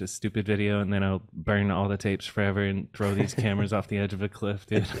finish this stupid video, and then I'll burn all the tapes forever and throw these cameras off the edge of a cliff,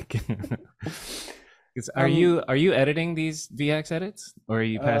 dude. um, Are you editing these VX edits, or are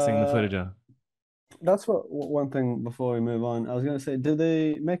you passing the uh, footage on? that's one thing before we move on. I was gonna say, do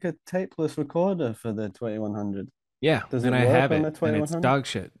they make a tapeless recorder for the 2100? Yeah, Does and it I work have on it, the and it's 2100? dog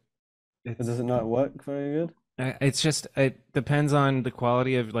shit. Or It's does it not work very good? it's just it depends on the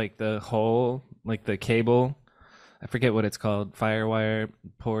quality of like the hole, like the cable. I forget what it's called, firewire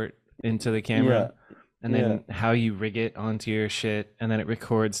port into the camera, Yeah, and yeah, then how you rig it onto your shit, and then it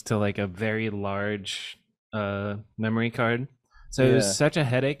records to like a very large memory card. So it was yeah. such a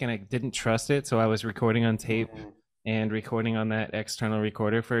headache, and I didn't trust it. So I was recording on tape Mm, and recording on that external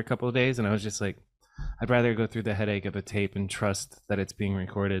recorder for a couple of days, and I was just like, I'd rather go through the headache of a tape and trust that it's being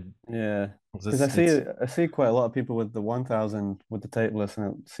recorded. yeah. Because It's I see quite a lot of people with the 1000 with the tapeless,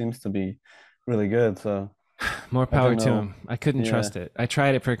 and it seems to be really good. So more I power don't to know. him. I couldn't Yeah, trust it. I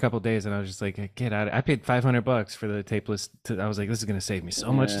tried it for a couple of days and I was just like, get out of it. I paid $500 for the tapeless. I was like, this is going to save me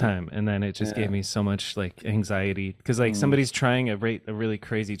so much yeah, time. And then it just gave yeah. me so much like anxiety because like Mm, somebody's trying a really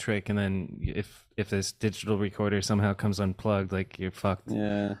crazy trick. And then if this digital recorder somehow comes unplugged, like you're fucked.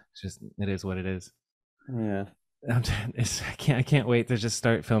 yeah, It's just, it is what it is. yeah, I can't wait to just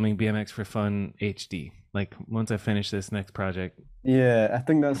start filming BMX for fun HD. Like once I finish this next project, yeah. I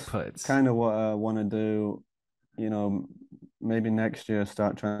think that's puts. kind of what I want to do. You know, maybe next year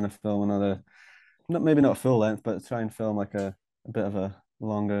start trying to film another, not maybe not full length, but try and film like a bit of a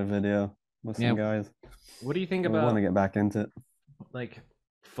longer video with some Yeah. guys. What do you think I want to about get back into it. like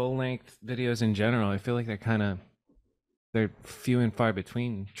full length videos in general? I feel like they're few and far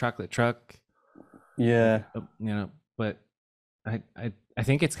between. Chocolate Truck, Yeah. but I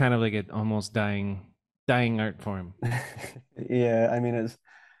think it's kind of like an almost dying art form. Yeah, I mean it's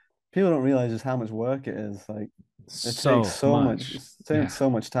people don't realize just how much work it is. Like it takes So so much, much. it Yeah. takes so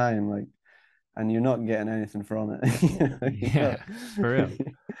much time, like and you're not getting anything from it. You know, Yeah. For real.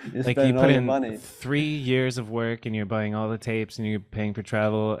 You're Like you spending put all your in money. 3 years of work and you're buying all the tapes and you're paying for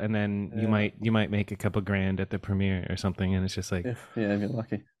travel, and then you Yeah, might make a couple grand at the premiere or something, and it's just like if you're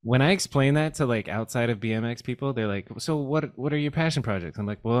lucky. when I explain that to like outside of BMX people, they're like, "So what are your passion projects?" I'm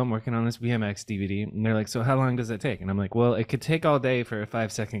like, "Well, I'm working on this BMX DVD," and they're like, "So how long does that take?" And I'm like, "Well, it could take all day for a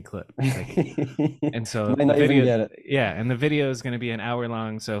 5 second clip." Like, and so Might the not even video, get it. yeah, and the video is going to be an hour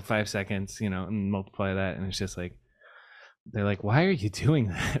long, so 5 seconds, and multiply that, and it's just like they're like, "Why are you doing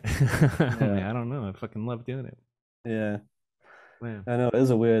that?" I'm like, Yeah, "I don't know. I fucking love doing it." yeah. Yeah. I know it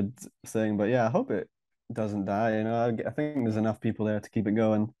is a weird thing, but yeah, I hope it doesn't die. I think there's enough people there to keep it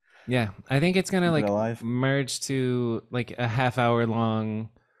going, Yeah, I think it's gonna keep it like alive. merge to like a half hour long.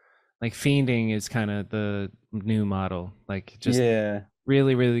 Like fiending is kind of the new model. Like just Yeah,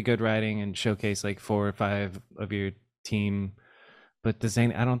 really, really good writing and showcase like 4 or 5 of your team. But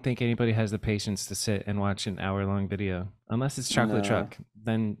I don't think anybody has the patience to sit and watch an hour long video unless it's Chocolate no Truck.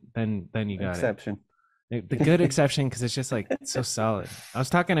 Then you got it. exception. The good exception because it's just like so solid. I was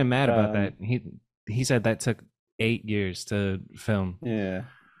talking to Matt about that. Um, He said that took 8 years to film, yeah,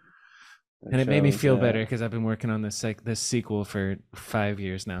 and it it made me shows. feel better because I've been working on this sequel for 5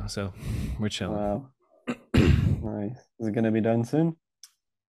 years now. So we're chilling. Wow, nice. Is it gonna be done soon?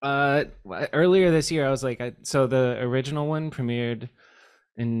 Earlier this year, I was like, so the original one premiered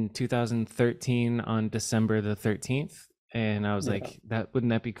in 2013 on December the 13th, and I was Yeah. like, wouldn't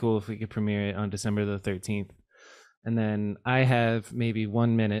that be cool if we could premiere it on December the 13th? And then I have maybe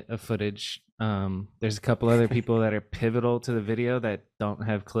 1 minute of footage. There's a couple other people that are pivotal to the video that don't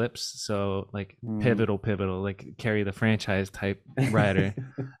have clips, so like Hmm. pivotal, like carry the franchise type rider,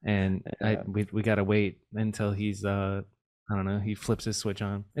 and I Yeah. we gotta wait until he's I don't know, he flips his switch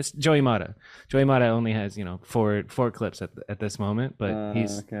on. It's Joey Mata. Joey Mata only has four clips at this moment, but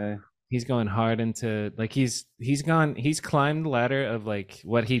Okay. he's going hard into like he's climbed the ladder of like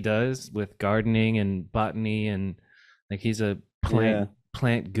what he does with gardening and botany, and like he's a Yeah.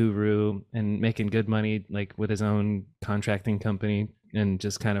 plant guru and making good money like with his own contracting company and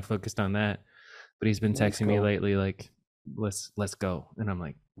just kind of focused on that. But he's been That's texting me cool. lately like let's go, and I'm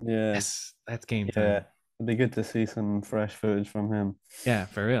like, Yeah. yes, that's game Yeah. time. It'd be good to see some fresh footage from him. Yeah,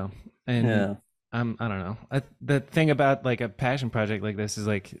 for real. And Yeah. I don't know. The thing about like a passion project like this is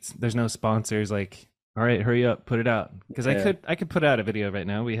like there's no sponsors. Like, all right, hurry up, put it out. Because Yeah. I could put out a video right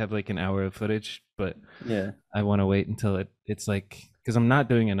now. We have like an hour of footage, but Yeah. I want to wait until it's like because I'm not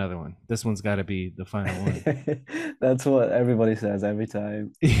doing another one. This one's got to be the final one. That's what everybody says every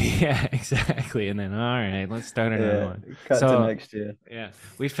time. Yeah, exactly. And then all right, let's start another Yeah. one. Cut to So next year. yeah,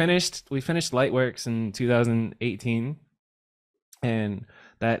 we finished Lightworks in 2018, and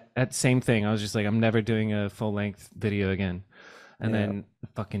that same thing. I was just like, I'm never doing a full length video again. And Yeah. then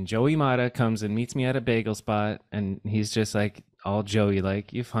fucking Joey Mata comes and meets me at a bagel spot, and he's just like all Joey,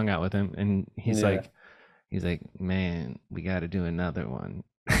 like you've hung out with him, and Yeah. he's like, man, we got to do another one.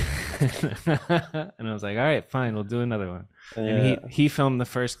 And I was like, all right, fine, we'll do another one. And Yeah. he filmed the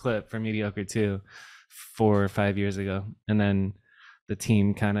first clip for Mediocre 2 4 or 5 years ago, and then the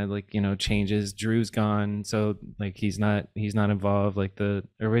team kind of like changes. Drew's gone, so like he's not involved. Like the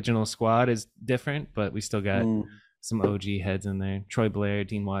original squad is different, but we still got Mm. some OG heads in there. Troy Blair,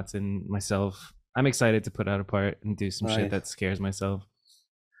 Dean Watson, myself. I'm excited to put out a part and do some shit Nice. that scares myself,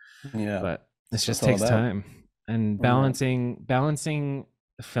 Yeah. but this That's what just it's all takes about. time and Yeah. balancing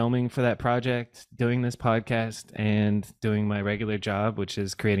filming for that project, doing this podcast, and doing my regular job, which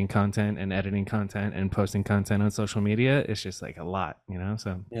is creating content and editing content and posting content on social media. It's just like a lot.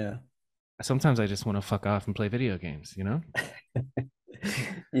 So Yeah. sometimes I just want to fuck off and play video games. Yeah.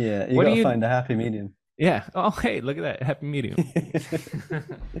 You What do got to you? find a happy medium. Yeah. Oh, hey, look at that happy medium.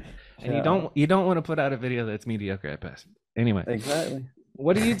 And you Shut don't up. you don't want to put out a video that's mediocre at best. Anyway, Exactly.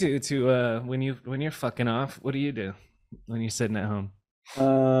 what do you do to when you're fucking off? What do you do when you're sitting at home?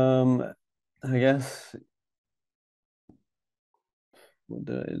 Um, I guess what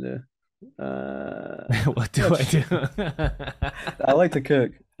do I do? What do I Watch. do? I like to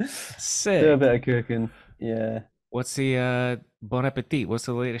cook. Do a Sick. bit of cooking. Yeah. What's the bon appetit? What's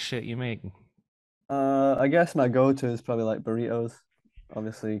the latest shit you make? I guess my go-to is probably like burritos.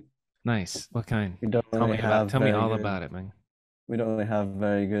 Obviously, Nice. What kind? we don't really have Tell me very all good. about it, man. We don't really have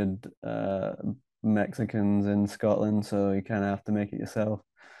very good Mexicans in Scotland, so you kind of have to make it yourself.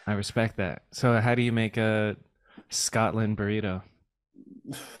 I respect that. So how do you make a Scotland burrito?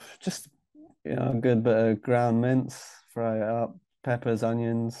 Just a good bit of ground mince, fry it up, peppers,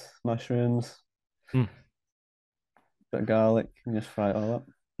 onions, mushrooms, Hmm. bit of garlic, and just fry it all up.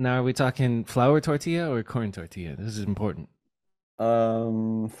 Now, are we talking flour tortilla or corn tortilla? This is important.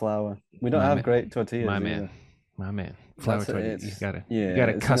 Flour. We don't My have man, great my tortillas man. either. My man, flour That's it. tortillas. You It's gotta you yeah,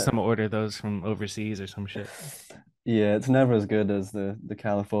 gotta it's ne custom order those from overseas or some shit. yeah, it's never as good as the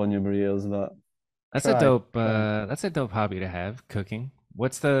California burritos, but try. Try. That's a dope hobby to have, cooking.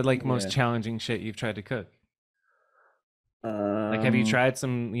 What's the like most Yeah. challenging shit you've tried to cook? Like have you Um, tried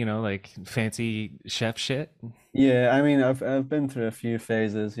some, like fancy chef shit? yeah, I mean, I've been through a few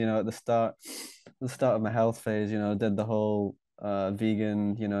phases, at the start of my health phase, did the whole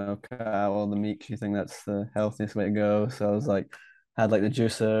vegan, cut out all the meat 'cause you think that's the healthiest way to go. So I was like had like the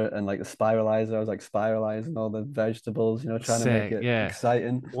juicer and like the spiralizer. I was like spiralizing all the vegetables, trying to make Sick. it Yeah.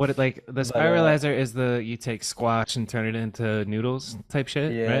 exciting. Like the But spiralizer is the you take squash and turn it into noodles type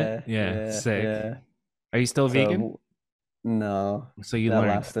shit, right? yeah, Yeah, yeah, sick. yeah. Are you still vegan? So no, So you that learned.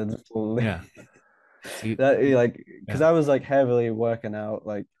 lasted. Yeah. So you, That like because yeah. I was like heavily working out,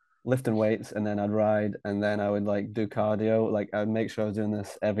 like lifting weights, and then I'd ride, and then I would like do cardio. Like I'd make sure I was doing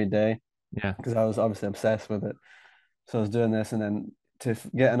this every day Yeah. because I was obviously obsessed with it. So I was doing this, and then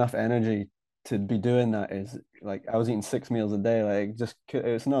get enough energy to be doing that is like I was eating 6 meals a day. Like just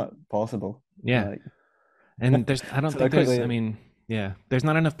it's not possible. Yeah. Like And I don't so I think there's, I quickly mean, yeah, there's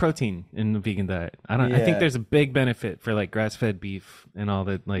not enough protein in the vegan diet. I think yeah there's a big benefit for like grass-fed beef and all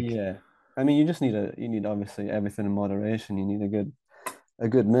that. Like, yeah. I mean, you need obviously everything in moderation. You need a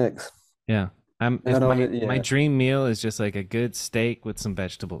good mix. yeah, if And my yeah. dream meal is just like a good steak with some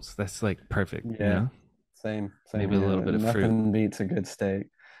vegetables, that's like perfect, Yeah, same Maybe a little here. bit of fruit. Nothing beats a good steak.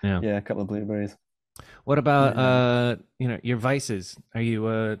 Yeah. Yeah, a couple of blueberries. What about Yeah. your vices? Are you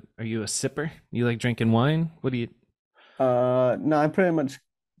a sipper? You like drinking wine? What do you? No, I pretty much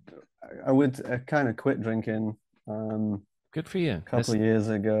I would kind of quit drinking Good for you. a couple That's of years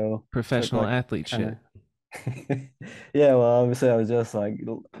ago. Took professional like athlete kind shit. of yeah, well, obviously I was just like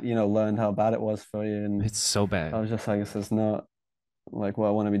learned how bad it was for you, and It's so I bad. was just like, this is not like what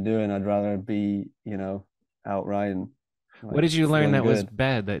I want to be doing. I'd rather be, out riding, What like did you learn feeling that was good.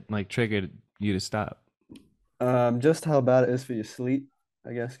 bad that like triggered you to stop? Just how bad it is for your sleep,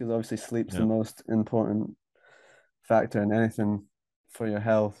 I guess, because obviously sleep's the Yeah. most important factor in anything for your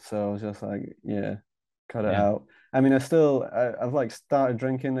health. So I was just like, yeah, cut it Yeah. out. I mean, I've like started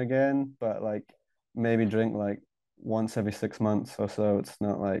drinking again, but like maybe drink like once every 6 months or so. It's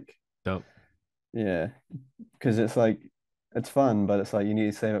not like, Dope. yeah, because it's like, it's fun, but it's like you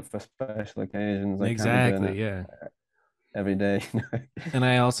need to save it for special occasions. I can't be doing Exactly. it Yeah. every day. And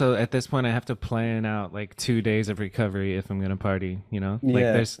I also, at this point, I have to plan out like 2 days of recovery if I'm gonna party. Like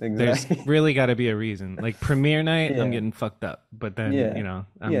Yeah, there's exactly. really got to be a reason. Like premiere night, I'm Yeah, getting fucked up, but then yeah,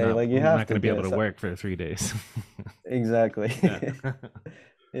 yeah. Like you I'm have not to gonna be do able it. to work for 3 days. Exactly. Yeah.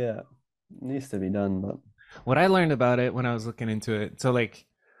 Yeah, needs to be done, but What I learned about it when I was looking into it, so like,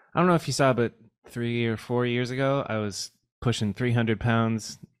 I don't know if you saw, but 3 or 4 years ago, I was pushing 300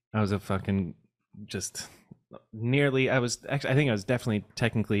 pounds. I was a fucking just nearly, I was actually, I think I was definitely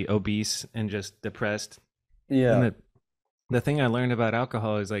technically obese and just depressed. And yeah, the thing I learned about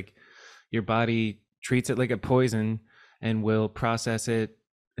alcohol is like your body treats it like a poison and will process it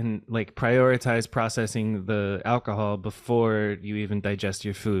and like prioritize processing the alcohol before you even digest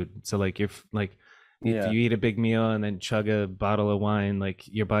your food. So like like if yeah, you eat a big meal and then chug a bottle of wine, like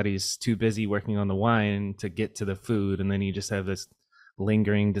your body's too busy working on the wine to get to the food, and then you just have this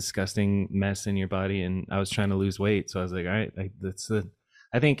lingering disgusting mess in your body. And I was trying to lose weight, so I was like, all right, that's the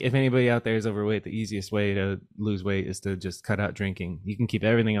I think if anybody out there is overweight, the easiest way to lose weight is to just cut out drinking. You can keep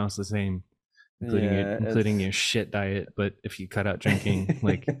everything else the same, yeah. including your shit diet, but if you cut out drinking,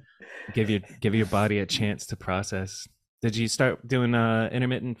 like give your body a chance to process. Did you start doing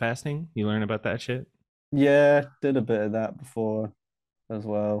intermittent fasting? You learn about that shit? Yeah, did a bit of that before as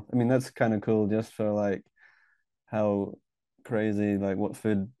well. I mean, that's kind of cool just for like how crazy like what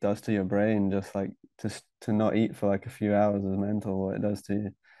food does to your brain. Just like to not eat for like a few hours is mental what it does to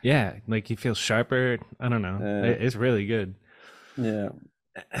you. Yeah, like you feel sharper. I don't know. Yeah, It's really good. yeah,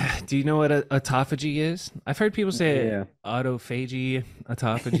 Do you know what autophagy is? I've heard people say yeah, autophagy,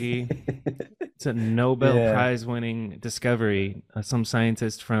 autophagy. It's a Nobel yeah, Prize winning discovery. Some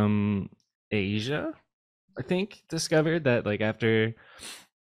scientist from Asia, I think, discovered that like after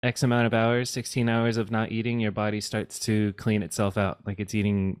X amount of hours, 16 hours of not eating, your body starts to clean itself out. Like it's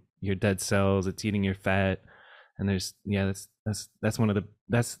eating your dead cells, it's eating your fat. And yeah, that's one of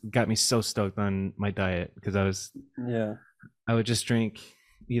that's got me so stoked on my diet because yeah. I would just drink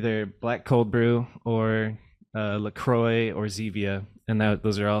either black cold brew or LaCroix or Zevia, and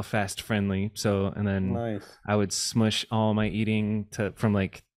those are all fast friendly. So, and then Nice. I would smush all my eating to from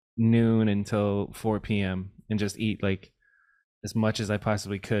like noon until 4 p.m. and just eat like as much as I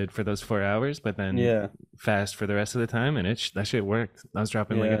possibly could for those 4 hours, but then Yeah, fast for the rest of the time. And that shit worked. I was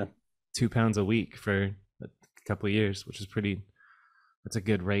dropping like yeah. 2 pounds a week for a couple of years, which is pretty. That's a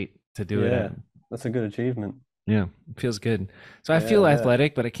good rate to do it at. Yeah, that's a good achievement. Yeah, it feels good. So I Yeah, feel I bet.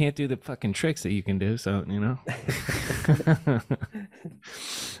 athletic, but I can't do the fucking tricks that you can do. So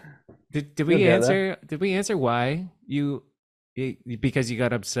did You'll we get there. answer? Did we answer why because you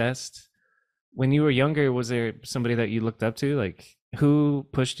got obsessed when you were younger? Was there somebody that you looked up to? Like who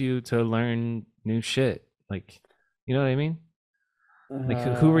pushed you to learn new shit? Like, you know what I mean? Like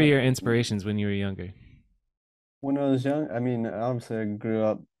who were Uh, your inspirations when you were younger? when I was young, I mean, obviously I grew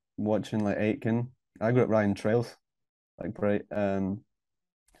up watching like Aitken. I grew up riding trails, like bright.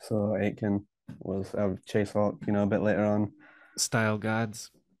 So Aitken was Chase Hawk, a bit later on. Style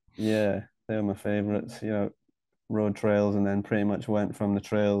gods. Yeah, they were my favorites, road trails, and then pretty much went from the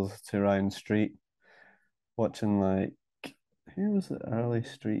trails to riding street, watching like who was it early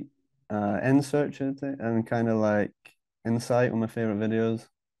street? N Search, I think, and kind of like Insight, one of my favorite videos.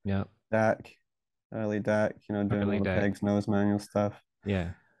 Yep. Dak, early Dak, doing all Early the deck. pegs, nose manual stuff.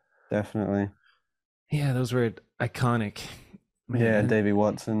 Yeah. Definitely. Yeah, those were iconic. Man, Yeah, and Davy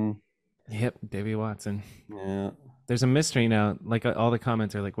Watson. yep, Davy Watson. Yeah, There's a mystery now. Like all the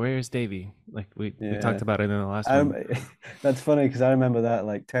comments are like, "Where's Davy?" Like we talked yeah. about it in the last I one. that's funny because I remember that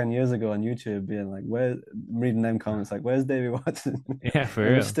like 10 years ago on YouTube being like, where reading them comments like, where's Davy Watson? Yeah, for And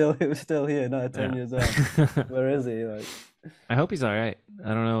real. it was still here, not 10 Yeah. years on. Where is he? Like, I hope he's all right.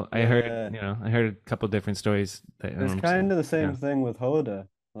 I don't know. yeah. I heard a couple different stories that It's so, kind of the yeah. same thing with Hoda.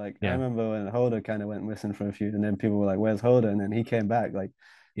 Like I Yeah. remember when Hoda kind of went missing for a few, and then people were like, "Where's Hoda?" And then he came back. Like,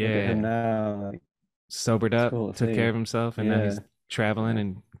 Yeah. look at him Yeah. now. Like, Sobered it's up, cool to took care see. of himself, and now Yeah, he's traveling yeah,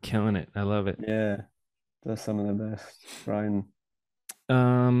 and killing it. I love it. yeah. That's some of the best. Ryan.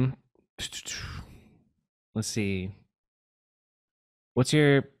 Um let's see. What's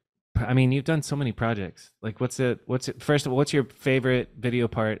your I mean, you've done so many projects. Like first of all, what's your favorite video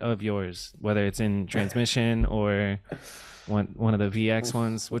part of yours? Whether it's in transmission or one of the VX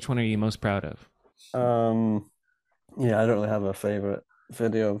ones, which one are you most proud of? Um, yeah, I don't really have a favorite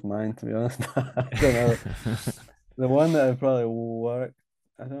video of mine to be honest. I don't know. The one that I probably worked,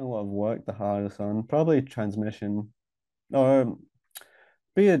 I don't know what I've worked the hardest on. Probably transmission, or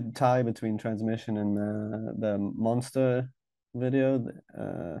be a tie between transmission and the monster video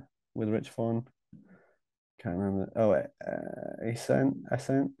with Rich Fawn. Can't remember. Oh, Ascent,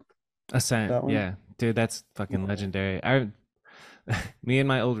 Ascent, that one. yeah, dude, that's fucking Yeah. legendary. I Me and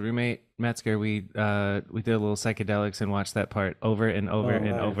my old roommate Metzger, we did a little psychedelics and watched that part over and over Oh, and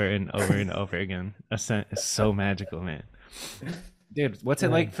nice. over and over and over again. Ascent is so magical, man. Dude, what's it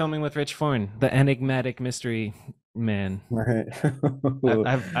Yeah. like filming with Rich Forn, the enigmatic mystery man? Right.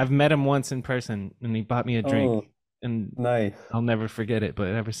 I've met him once in person, and he bought me a drink, Oh, and nice. I'll never forget it. But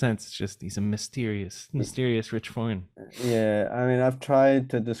ever since, it's just he's a mysterious Rich Forn. Yeah, I mean, I've tried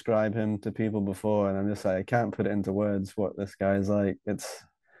to describe him to people before, and I'm just like, I can't put it into words what this guy's like.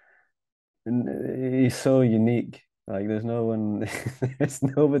 He's so unique. Like, there's no one, there's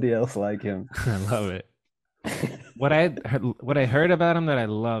nobody else like him. I love it. What I heard about him that I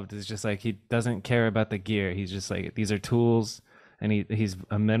loved is just like he doesn't care about the gear. He's just like these are tools, and he's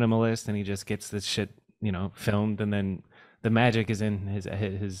a minimalist, and he just gets this shit filmed, and then the magic is in his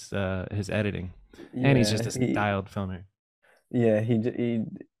editing, and he's just Yeah, a dialed filmer. yeah,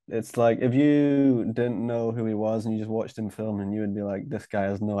 it's like if you didn't know who he was and you just watched him filming, you would be like, this guy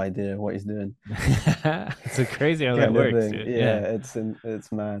has no idea what he's doing, It's so crazy how that kind of works, thing. dude. Yeah, Yeah.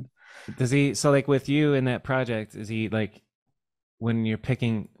 it's mad. Does he? So like with you in that project, is he like when you're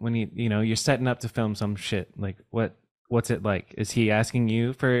picking when you're setting up to film some shit? Like what's it like? Is he asking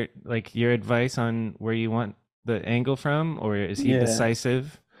you for like your advice on where you want the angle from, or is he Yeah,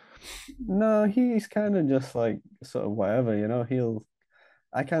 decisive? no, he's kind of just like sort of whatever,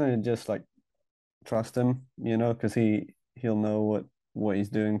 I kind of just like trust him, because he'll know what he's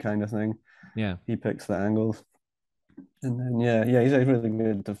doing, kind of thing. Yeah, He picks the angles, and then yeah, he's like really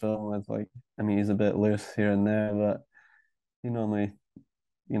good to film with. Like, I mean, he's a bit loose here and there, but he normally,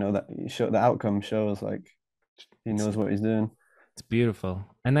 that the outcome shows like he it's knows what he's doing. it's beautiful.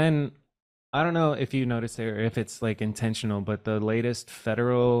 And then I don't know if you noticed it or if it's like intentional, but the latest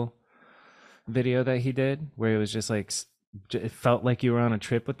federal video that he did, where it was just like it felt like you were on a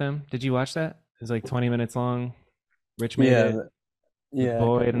trip with them. Did you watch that? It was like 20 minutes long. Rich made Yeah, it with I can't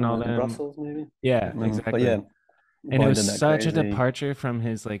Boyd and all remember them. Brussels maybe. Yeah, Can't remember, but exactly. yeah, And it Boyd was did that such a crazy. departure from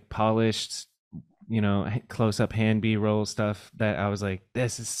his like polished, close up hand B roll stuff that I was like,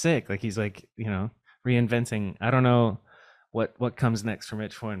 this is sick. Like he's like, reinventing. I don't know what comes next from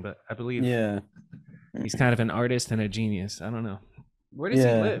Rich Forn, but I believe Yeah, he's kind of an artist and a genius. I don't know. Where does he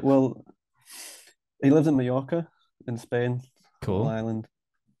yeah. live? Well, he lives in Mallorca in Spain, little Cool. island.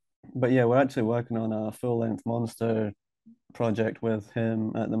 But yeah, we're actually working on a full-length monster project with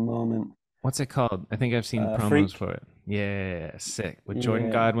him at the moment. What's it called? I think I've seen promos Freak. for it. Yeah, sick. With Jordan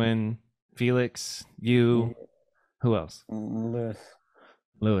Yeah, Godwin, Felix, you, yeah, who else? Lewis.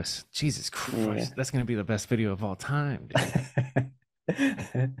 Lewis. Jesus Yeah. Christ, that's gonna be the best video of all time, dude.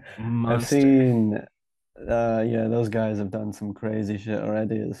 I've Monster. seen, yeah, those guys have done some crazy shit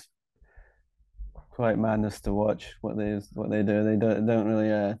already. It's quite madness to watch what they do. They don't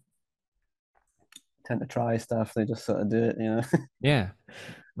really tend to try stuff. They just sort of do it, you know. Yeah,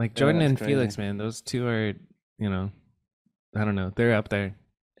 like Yeah, Jordan it's and crazy. Felix, man. Those two are, you know, I don't know, they're up there.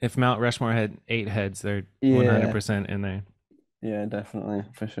 If Mount Rushmore had 8 heads, they're Yeah, 100% in there. yeah, definitely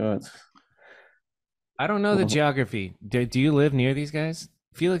for sure. It's I don't know the well, geography. Do you live near these guys?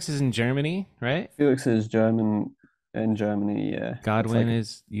 Felix is in Germany, right? Felix is German in Germany. Yeah, it's Godwin like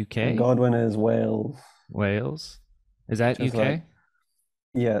is UK, Godwin is Wales, Wales. Is that which is like UK?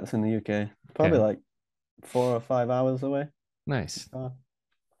 yeah, it's in the UK. Probably Okay, like 4 or 5 hours away. nice. Oh,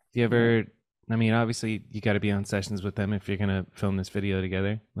 Do you yeah, ever? I mean, obviously, you got to be on sessions with them if you're gonna film this video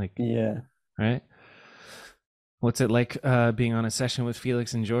together. Like, yeah. right? What's it like being on a session with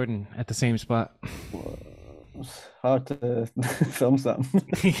Felix and Jordan at the same spot? Well, it's hard to film something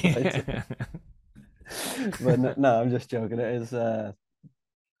like Yeah. but no, no, I'm just joking. It is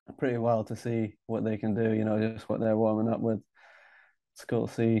pretty wild to see what they can do, you know, just what they're warming up with. It's cool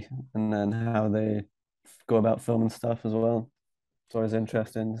to see, and then how they go about filming stuff as well. It's always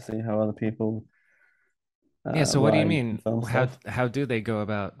interesting to see how other people Yeah. So, what do you ride mean? and film stuff. How do they go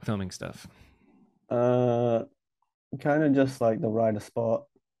about filming stuff? Uh, Kind of just like they'll ride a spot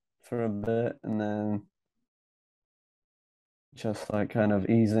for a bit and then just like kind of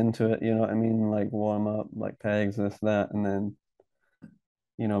ease into it, you know what I mean? Like warm up, like pegs, this, that, and then,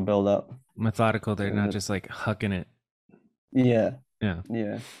 build up. Methodical. They're And not just like hucking it. yeah, Yeah.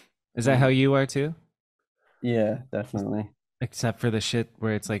 yeah, Is that how yeah, you are too? yeah, definitely. Except for the shit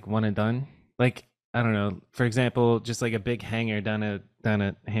where it's like one and done. Like I don't know. For example, just like a big hanger down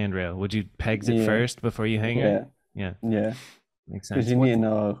a handrail. Would you pegs it Yeah, first before you hanger it? yeah, Yeah, yeah. makes Because sense. you need What? to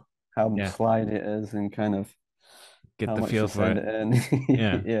know how Yeah, slide it is and kind of get how the much feel to for send it. it in.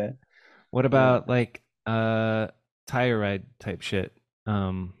 Yeah. Yeah, What yeah. about like tire ride type shit?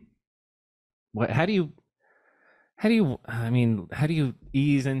 Um, what? How do you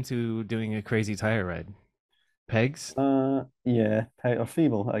ease into doing a crazy tire ride? Pegs? Yeah, peg or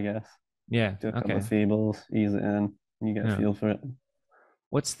feeble, I guess. Yeah. Do a couple of Okay. feebles, ease it in, and you get a Yeah. feel for it.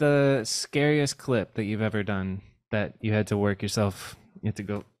 What's the scariest clip that you've ever done that you had to work yourself? You had to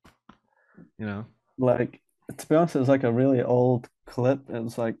go, you know? Like, to be honest, it was like a really old clip. It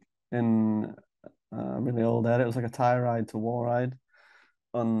was like in a really old edit. It was like a tie ride to wall ride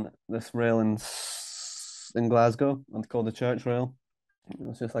on this rail in Glasgow. It's called the Church Rail. It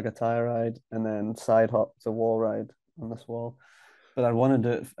was just like a tie ride and then side hop to wall ride on this wall. But I'd wanted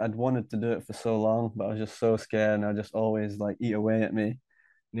to do it for so long, but I was just so scared and I just always like eat away at me.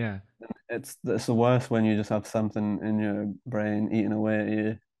 Yeah. It's the worst when you just have something in your brain eating away at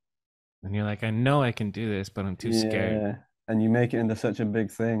you. And you're like, I know I can do this, but I'm too scared. Yeah. And you make it into such a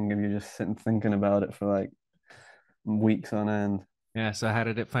big thing and you're just sitting thinking about it for like weeks on end. Yeah. So how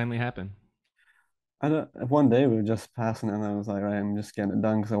did it finally happen? I don't, one day we were just passing it and I was like, right, I'm just getting it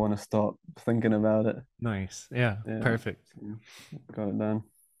done because I want to stop thinking about it. Nice. Yeah. Yeah. Perfect. So got it done.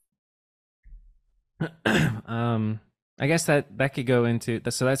 um, I guess that could go into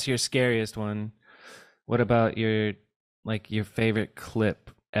so that's your scariest one. What about your favorite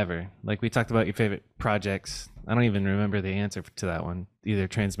clip ever? Like we talked about your favorite projects. I don't even remember the answer to that one. Either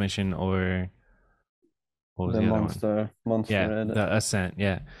transmission or what was The the other one? monster Yeah, edit. the ascent.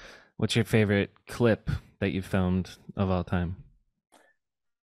 Yeah. What's your favorite clip that you filmed of all time?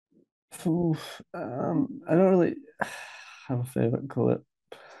 Oof, I don't really have a favorite clip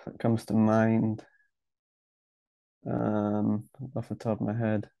that comes to mind. Off the top of my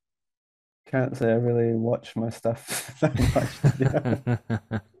head, can't say I really watch my stuff that much, to be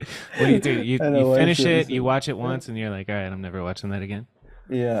honest. What do? You I know finish it's it, you watch it once, and you're like, all right, I'm never watching that again.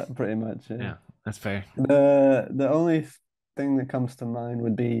 yeah, pretty much. Yeah. Yeah, that's fair. The only thing that comes to mind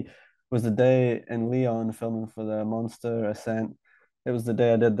was the day in Leon filming for the Monster Ascent. It was the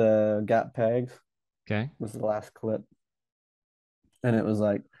day I did the gap pegs. Okay. Was the last clip, and it was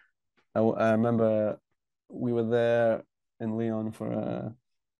like I remember we were there in Leon for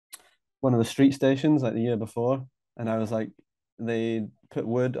one of the street stations like the year before, and I was like, they put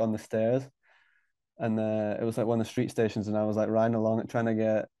wood on the stairs, and it was like one of the street stations, and I was like riding along it, trying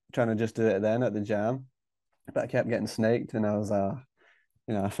to just do it then at the jam, but I kept getting snaked, and I was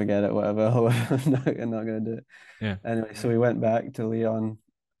I forget it, whatever, I'm not gonna do it Yeah. anyway. So we went back to Leon,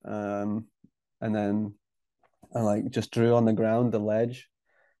 and then I like just drew on the ground the ledge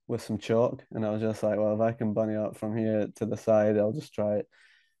with some chalk, and I was just like, well, if I can bunny up from here to the side, I'll just try it.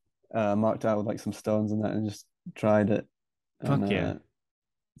 Marked out with like some stones and that, and just tried it. And Fuck yeah.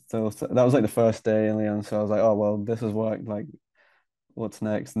 so that was like the first day in Leon. So I was like, oh well, this has worked. Like, what's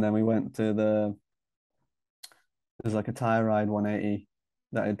next? And then we went to there's like a tie ride 180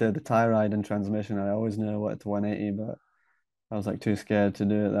 that I did the tie ride and transmission. I always knew I wanted to 180, but I was like too scared to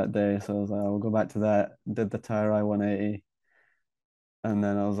do it that day. So I was like, I'll go back to that. Did the tie ride 180. And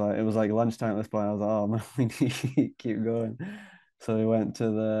then I was like, it was like lunchtime at this point. I was like, oh man, we need to keep going. So we went to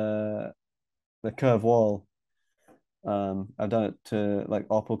the curve wall. I've done it to like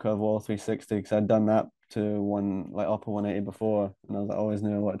Opel curve wall 360 because I'd done that to one like Opel 180 before, and I was like, always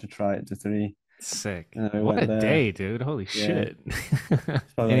knew I wanted to try it to three. Sick. And then we What went a there. day, dude. Holy Yeah, shit.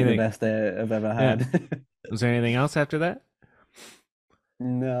 it's probably like the Anything? best day I've ever Yeah. had. Was there anything else after that?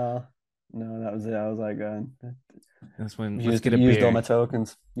 No, no, that was it. I was like, That's when let's used get a used all my beer.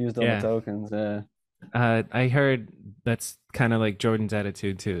 tokens. Used all my Yeah. tokens. Yeah, I heard that's kind of like Jordan's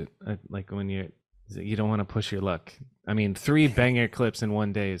attitude too. Like when you don't want to push your luck. I mean, three banger clips in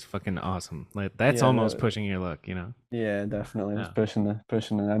one day is fucking awesome. Like that's yeah, almost pushing your luck, you know? yeah, definitely. I was Yeah.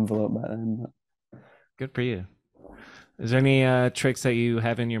 pushing an envelope back then. Good for you. Is there any tricks that you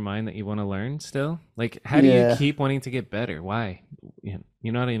have in your mind that you want to learn still? Like, how do you Yeah, keep wanting to get better? Why?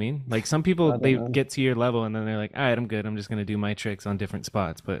 You know what I mean? Like, some people, I don't they know. get to your level and then they're like, all right, I'm good. I'm just going to do my tricks on different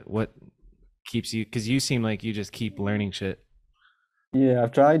spots. But what keeps you, because you seem like you just keep learning shit. Yeah,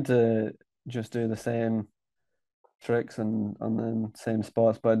 I've tried to just do the same tricks and on the same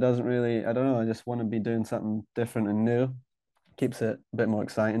spots, but it doesn't really, I don't know, I just want to be doing something different and new. Keeps it a bit more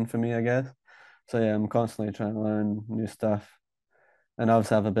exciting for me, I guess. So yeah, I'm constantly trying to learn new stuff. And I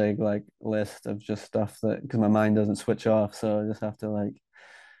obviously have a big like list of just stuff that because my mind doesn't switch off, so I just have to like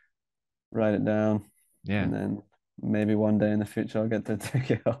write it down Yeah. and then maybe one day in the future I'll get to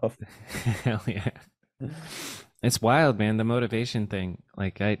take it off. Hell yeah. It's wild, man. The motivation thing.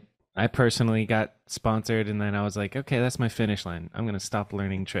 Like, I personally got sponsored and then I was like, okay, that's my finish line. I'm going to stop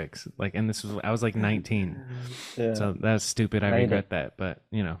learning tricks. Like, and I was like 19. Yeah, So that's stupid. I made regret it. that, but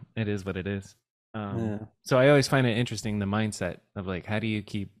it is what it is. Yeah. So I always find it interesting the mindset of like, how do you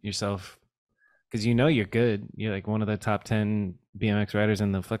keep yourself? Because you're good. You're like one of the top 10 BMX riders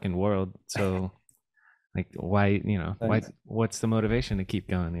in the fucking world. So like, why? Thanks. What's the motivation to keep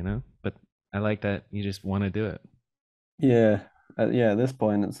going? But I like that you just want to do it. Yeah. Yeah, at this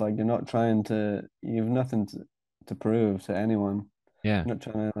point it's like you're not trying to you've nothing to prove to anyone. Yeah, You're not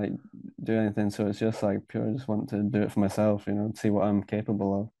trying to like do anything, so it's just like pure I just want to do it for myself, see what I'm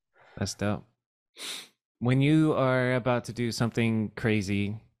capable of. that's dope. When you are about to do something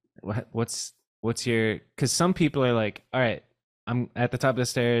crazy, what's your? Because some people are like, all right, I'm at the top of the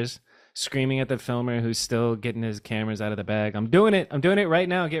stairs screaming at the filmer who's still getting his cameras out of the bag. I'm doing it. I'm doing it right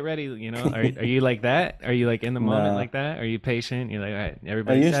now. Get ready. Are you like that? Are you like in the moment Nah. like that? Are you patient? You're like, all right, I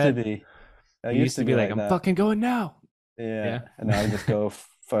everybody used to said. be. I You used used to to be be like, like I'm that. fucking going now. Yeah. Yeah. And I would just go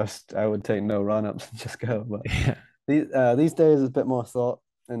first. I would take no run-ups and just go. But Yeah. these days there's a bit more thought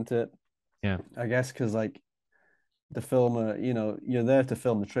into it. Yeah. I guess because like the filmer, you're there to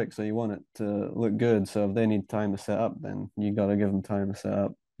film the trick, so you want it to look good. So if they need time to set up, then you got to give them time to set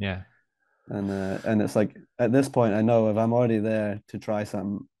up. Yeah. And it's like at this point, I know if I'm already there to try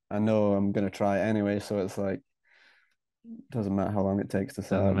something, I know I'm gonna try it anyway. So it's like doesn't matter how long it takes to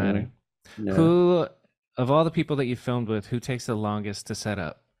set Doesn't up, matter. really. Yeah. Who of all the people that you filmed with, who takes the longest to set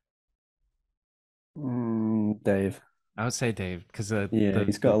up? Dave. I would say Dave, because Yeah,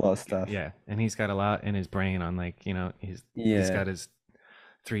 he's got a lot of stuff. yeah, and he's got a lot in his brain on like he's Yeah. got his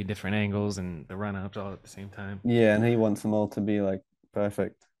three different angles and the run ups all at the same time. Yeah, and he wants them all to be like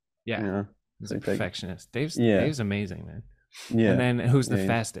perfect, Yeah, you know. he's So a he take perfectionist. Dave's yeah, Dave's amazing, man. And yeah, then who's the yeah.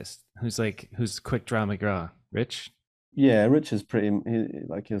 fastest? Who's quick draw McGraw? Rich? Yeah, Rich is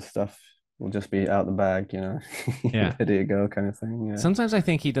like his stuff will just be out the bag, Yeah. ready to go kind of thing. Yeah. Sometimes I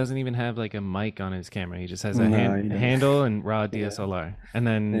think he doesn't even have like a mic on his camera. He just has a No, he doesn't. handle and raw Yeah. DSLR, and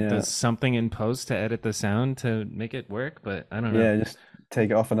then Yeah. does something in post to edit the sound to make it work. But I don't know. Yeah, just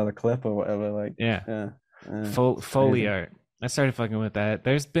take it off another clip or whatever. Like, Yeah, yeah, it's Foley crazy. art. I started fucking with that.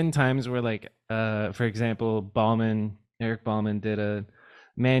 There's been times where like, for example, Eric Ballman did a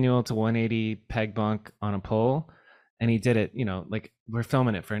manual to 180 peg bunk on a pole, and he did it. Like we're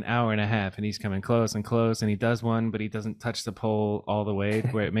filming it for an hour and a half, and he's coming close and close, and he does one, but he doesn't touch the pole all the way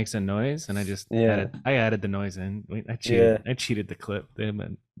where it makes a noise, and Yeah, I added the noise in. I cheated. yeah, I cheated the clip, but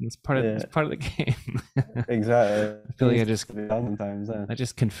it's yeah, part of the game. exactly. I It feel like needs to be done sometimes. I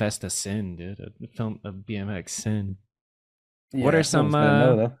just confessed a sin, dude. A BMX sin. What are Yeah, no some one's gonna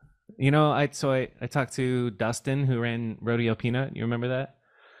know though. I talked to Dustin who ran Rodeo Peanut. You remember that?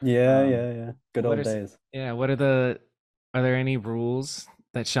 Yeah, Um, yeah, yeah. Good what are old s- days. yeah, are there any rules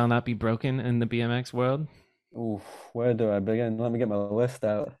that shall not be broken in the BMX world? Oof, where do I begin? Let me get my list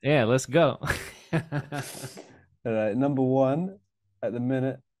out. Yeah, let's go. All right, number one at the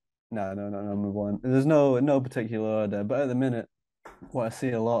minute. No, no, no, number one. There's no particular order, but at the minute, what I see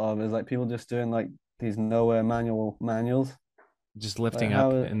a lot of is like people just doing like these nowhere manuals, Just like lifting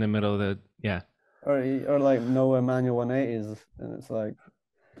up how in the middle of the yeah. or like nowhere manual 180s, and it's like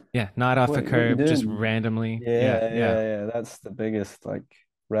Yeah, not off the what you curb, just doing? randomly. Yeah, Yeah, yeah. yeah, yeah. That's the biggest like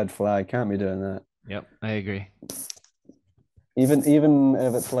red flag. Can't be doing that. Yep, I agree. Even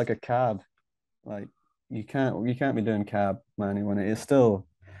if it's like a cab, like you can't be doing cab manual when it is still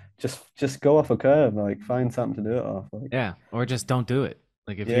just go off a curve, like find something to do it off. Like Yeah, or just don't do it.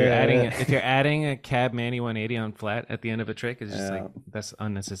 Like yeah, if you're adding a cab Manny 180 on flat at the end of a trick, it's just like yeah, that's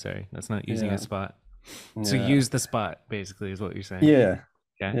unnecessary. That's not using a yeah, spot. So yeah, use the spot basically is what you're saying. yeah,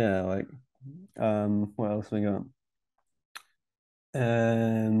 Okay. yeah. Like what else we got?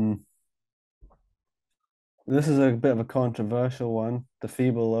 Um, this is a bit of a controversial one. The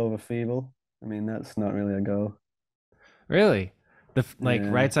feeble over feeble. I mean, that's not really a go. Really? Like Yeah,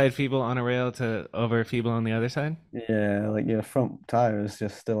 right side feeble on a rail to over feeble on the other side? yeah. Like your front tire is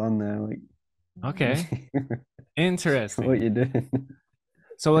just still on there. Like Okay. what Interesting. you doing?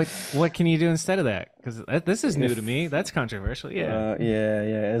 So what can you do instead of that? Because this is new to me. If That's controversial. Yeah. yeah,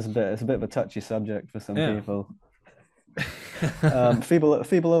 yeah, it's a bit of a touchy subject for some Yeah. people.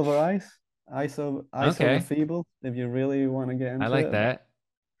 Feeble over ice over Okay. feeble. If you really want to get I into like it, that.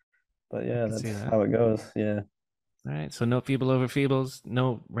 but I yeah, can see that's that. how it goes. Yeah, All right. So no feeble over feebles,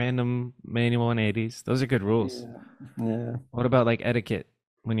 no random manual 180s. Those are good rules. yeah, yeah. What about like etiquette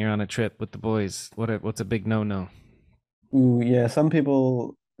when you're on a trip with the boys? What's a big no-no? Ooh, yeah. Some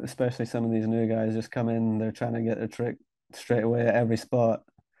people, especially some of these new guys, just come in. They're trying to get a trick straight away at every spot,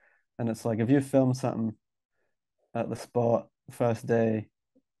 and it's like if you film something at the spot first day,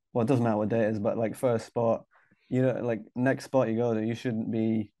 well, it doesn't matter what day it is, but like first spot, you know, like next spot you go to, you shouldn't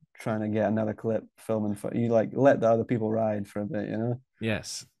be trying to get another clip filming for you. Like let the other people ride for a bit,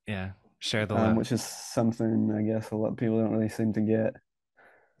 Yes. Yeah. Share the love. which is something I guess a lot of people don't really seem to get.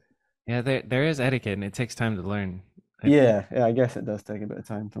 Yeah, there is etiquette and it takes time to learn. I, Yeah, yeah, I guess it does take a bit of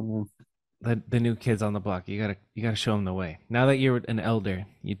time to learn. the new kids on the block, you gotta show them the way. Now that you're an elder,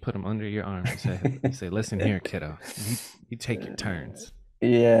 you put them under your arm. You say, listen here, kiddo. You take your turns.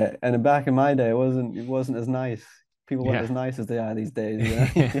 Yeah, and back in my day, it wasn't as nice. People weren't Yeah. as nice as they are these days.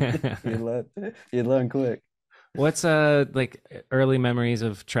 You'd learn quick. What's like early memories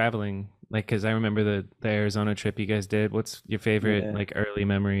of traveling? Like, cause I remember the Arizona trip you guys did. What's your favorite Yeah, like early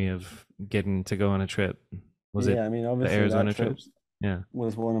memory of getting to go on a trip? Was it yeah. I mean, the obviously that Arizona trip trips? Yeah.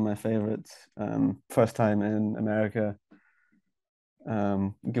 was one of my favorites. First time in America.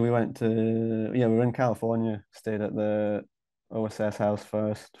 We were in California, stayed at the OSS house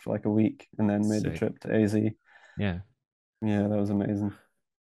first for like a week, and then made the Sick. trip to AZ. Yeah. Yeah, that was amazing.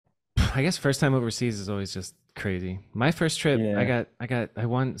 I guess first time overseas is always just crazy. My first trip, Yeah, I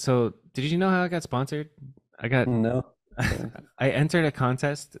won. So did you know how I got sponsored? I got, no, so, I entered a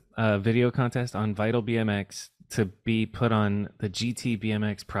contest, a video contest on Vital BMX to be put on the GT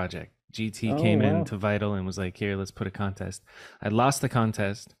BMX project. GT oh came in wow, to Vital and was like, "Here, let's put a contest." I lost the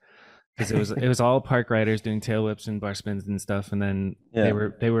contest because it was all park riders doing tail whips and bar spins and stuff, and then yeah,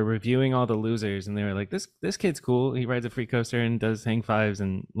 they were reviewing all the losers, and they were like, this kid's cool. He rides a free coaster and does hang fives,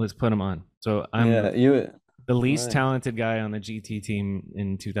 and let's put him on." So I'm yeah, you the least right. talented guy on the GT team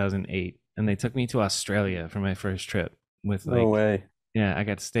in 2008, and they took me to Australia for my first trip with No like way. yeah, I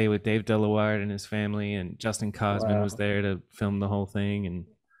got to stay with Dave Delaware and his family, and Justin Cosman was Wow. there to film the whole thing, and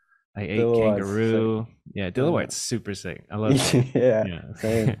I ate Dillard's sick. kangaroo. Yeah, Yeah. Dillawart's super sick. I love Dave. Yeah, Yeah.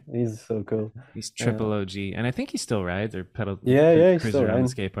 same. He's so cool. He's Yeah. triple OG, and I think he still rides or pedal Yeah, yeah, he's cruises still around the around.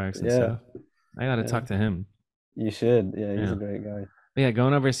 skate parks and Yeah, stuff. I got to yeah. talk to him. You should. Yeah, he's a Yeah. great guy. But yeah,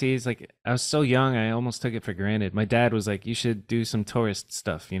 going overseas, like I was so young, I almost took it for granted. My dad was like, "You should do some tourist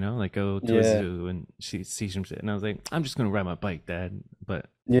stuff, like go to a Yeah, zoo and see some shit." And I was like, "I'm just gonna ride my bike, Dad." But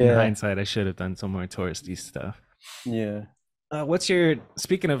in yeah, hindsight, I should have done some more touristy stuff. yeah. What's your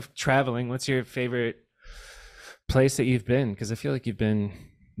speaking of traveling? What's your favorite place that you've been? Because I feel like you've been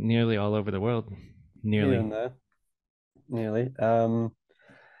nearly all over the world. Here Nearly, and there, nearly.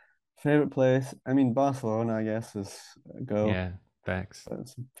 Favorite place? I mean, Barcelona, I guess, is a go. yeah, facts. I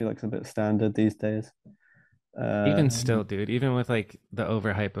feel like it's a bit standard these days. Even still, Um, dude, even with like the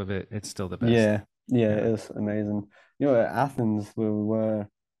overhype of it, it's still the best. yeah, yeah, it Yeah. is amazing. You know, Athens, where we were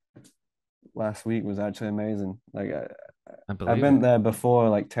last week, was actually amazing. Like, I I've believe been it. there before,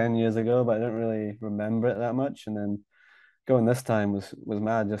 like 10 years ago, but I don't really remember it that much. And then going this time was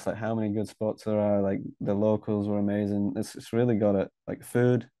mad, just like how many good spots there are. Like the locals were amazing. It's really got it. Like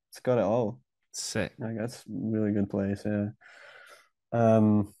food, it's got it all. Sick. Like that's a really good place, yeah.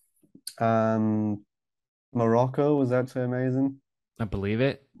 Um, and Morocco was actually amazing. I believe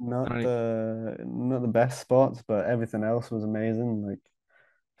it. I Not don't. not the best spots, but everything else was amazing. Like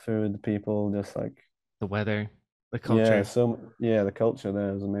food, the people, just like The weather, the yeah, culture. so yeah, the culture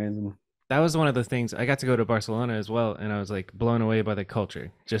there was amazing. That was one of the things. I got to go to Barcelona as well, and I was like blown away by the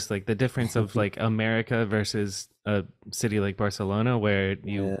culture. Just like the difference of like America versus a city like Barcelona, where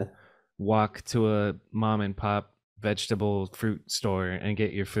you Yeah, walk to a mom and pop vegetable fruit store and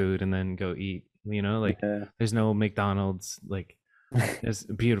get your food and then go eat. You know, like yeah, there's no McDonald's. Like it's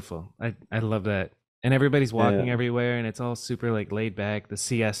beautiful. I love that. And everybody's yeah, walking everywhere and it's all super like laid back. The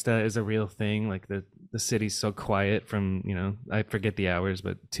siesta is a real thing. Like the city's so quiet from, I forget the hours,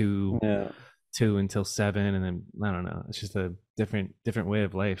 but yeah, 2 until 7, and then I don't know. It's just a different way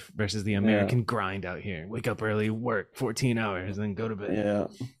of life versus the yeah, American grind out here. Wake up early, work 14 hours, then go to bed.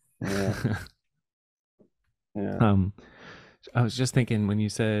 yeah, yeah, yeah. um I was just thinking when you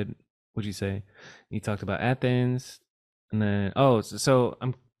said, what'd you say? You talked about Athens, and then so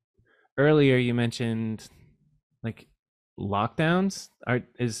I'm earlier you mentioned like lockdowns.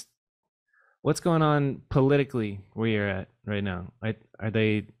 Is what's going on politically where you're at right now? Are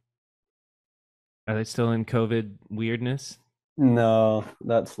they still in COVID weirdness? No,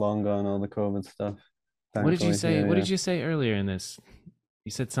 that's long gone, all the COVID stuff, What did you thankfully say? here, What yeah. did you say earlier in this?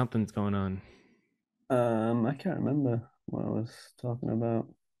 You said something's going on. I can't remember what I was talking about.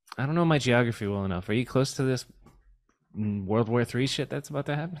 I don't know my geography well enough. Are you close to this World War III shit that's about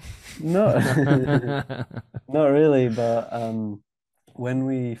to No, happen? not really, but when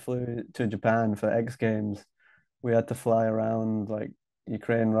we flew to Japan for X Games, we had to fly around like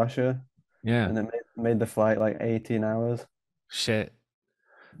Ukraine, Russia, Yeah. and it made the flight like 18 hours. Shit.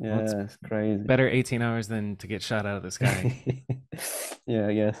 Well, it's Yeah, it's crazy. better 18 hours than to get shot out of the sky. Yeah,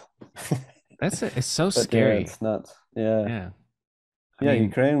 I guess. It's so But yeah, scary. it's nuts. Yeah. Yeah. I Yeah, mean,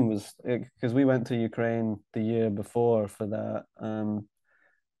 Ukraine was because we went to Ukraine the year before for that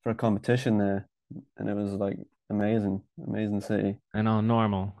for a competition there, and it was like amazing, amazing city. and all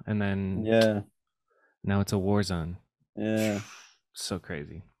normal, and then Yeah, now it's a war zone. yeah, So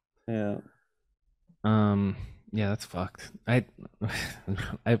crazy. yeah, Um, yeah, that's fucked. I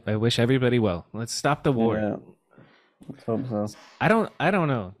wish everybody well. Let's stop the war. yeah. Let's hope so. I don't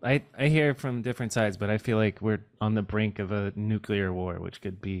know. I hear from different sides, but I feel like we're on the brink of a nuclear war, which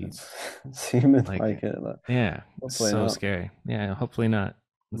could be It's seeming like, like it, but yeah, hopefully so not. scary. Yeah, hopefully not.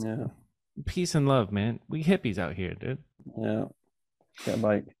 Let's, Yeah, peace and love, man. We hippies out here, dude. yeah. Get a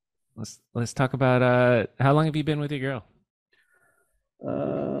bike. Let's talk about how long have you been with your girl?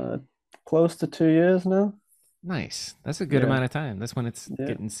 Uh, Close to 2 years now. Nice. That's a good Yeah, amount of time. That's when it's yeah,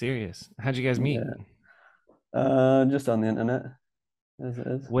 getting serious. How'd you guys meet? yeah. Just on the internet, as it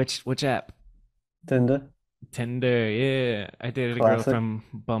is. Which app? Tinder, Tinder. Yeah, I dated a girl classic. from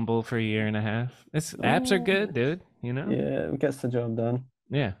Bumble for a year and a half. It's apps are Oh, good, nice. dude. You know? Yeah, it gets the job done.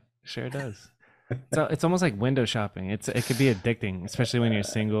 Yeah, sure does. It's almost like window shopping. It could be addicting, especially when you're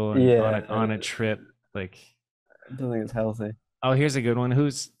single and on Yeah, a trip. Like, I don't think it's healthy. oh, here's a good one.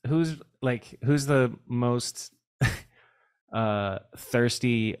 Who's the most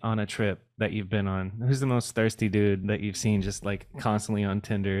thirsty on a trip that you've been on? Who's the most thirsty dude that you've seen just like constantly on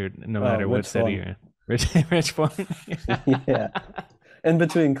Tinder, no Oh, matter what Rich city Swan. you're in? Rich one. Yeah. In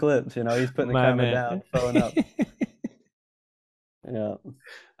between clips, he's putting the My camera down, man. phone up. Yeah.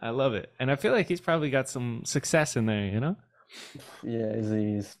 I love it. And I feel like he's probably got some success in there, you know? Yeah,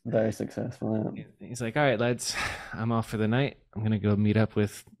 he's very successful. Yeah. He's like, all right, lads, I'm off for the night. I'm gonna go meet up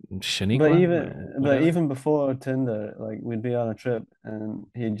with But Shaniqua or whatever. even before Tinder, like we'd be on a trip and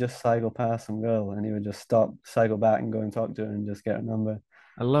he'd just cycle past some girl and he would just stop, cycle back and go and talk to her and just get her number.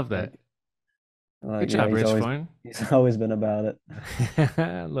 I love that. Like Good yeah, job, Rich Foreign. he's always been about it.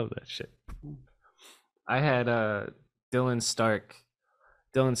 I love that shit. I had Dylan Stark.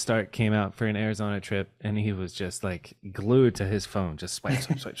 Dylan Stark came out for an Arizona trip and he was just like glued to his phone, just swipe,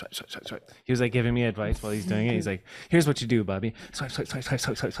 swipe, swipe, swipe, swipe, swipe, swipe. He was like giving me advice while he's doing it. He's like, "Here's what you do, Bobby: swipe, swipe, swipe, swipe,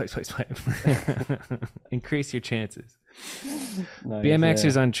 swipe, swipe, swipe, swipe, swipe. Increase your chances." Nice, yeah.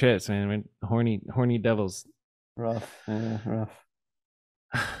 BMXers on trips, man. We're horny devils. Rough, yeah, rough.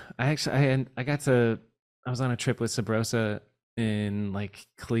 I got to. I was on a trip with Sabrosa in like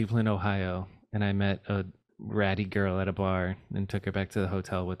Cleveland, Ohio, and I met a ratty girl at a bar and took her back to the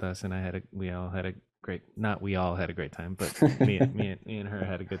hotel with us, and we all had a great. Not we all had a great time, but me and her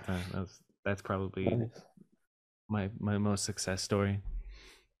had a good time. That's probably Nice. my most success story.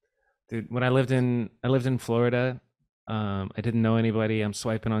 Dude, when I lived in Florida, I didn't know anybody. I'm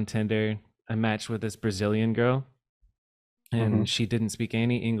swiping on Tinder. I matched with this Brazilian girl, Hmm. and she didn't speak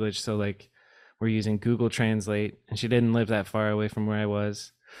any English, so like we're using Google Translate, and she didn't live that far away from where I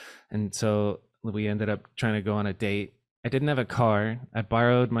was. And so we ended up trying to go on a date. I didn't have a car. I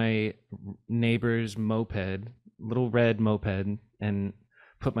borrowed my neighbor's moped, little red moped, and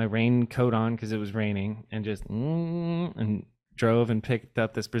put my raincoat on because it was raining, and just and drove and picked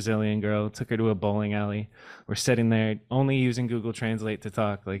up this Brazilian girl, took her to a bowling alley. We're sitting there only using Google Translate to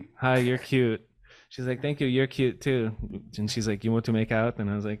talk, like, "Hi, you're cute." She's like, "Thank you, you're cute too." And she's like, "You want to make out?" And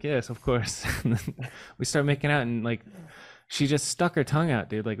I was like, "Yes, of course." And then we start making out, and like she just stuck her tongue out,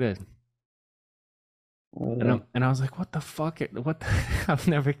 dude, like this. And Really? I was like, "What the fuck? What the,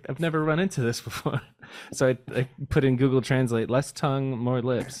 I've never run into this before." So I put in Google Translate, less tongue, more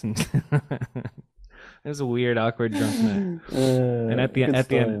lips, and it was a weird, awkward drunk night. And at the Good at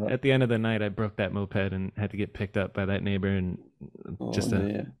the story, end but at the end of the night, I broke that moped and had to get picked up by that neighbor, and oh just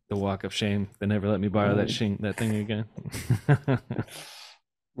dear. the walk of shame. They never let me borrow Oh, that thing again.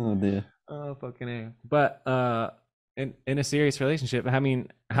 oh dear. Oh fucking a! But in a serious relationship, I mean,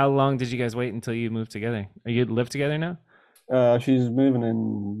 how long did you guys wait until you moved together? Are you live together now? She's moving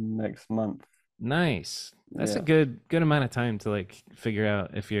in next month. Nice. That's a Yeah. good amount of time to like figure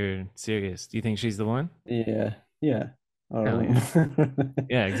out if you're serious. Do you think she's the one? Yeah. Yeah. Or I Hell yeah. wouldn't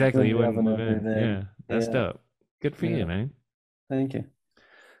Yeah, exactly. wouldn't You be wouldn't having move every in. day. Yeah, that's Yeah. dope. Good for you, Yeah. man. Thank you.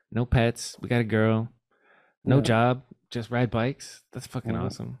 No pets. We got a girl. No Yeah. job. Just ride bikes. That's fucking Yeah.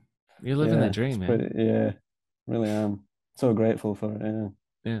 awesome. You're living the Yeah. It's dream, man. pretty. Yeah. Really am. So grateful for it. Yeah.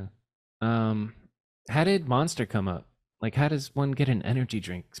 Yeah. Um, how did Monster come up? Like, how does one get an energy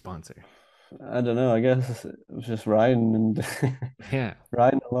drink sponsor? I don't know. I guess it was just riding and Yeah,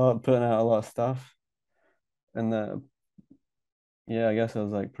 riding a lot, putting out a lot of stuff, and yeah, I guess I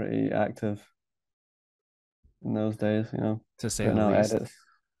was like pretty active in those days. to say Putting the out least. edits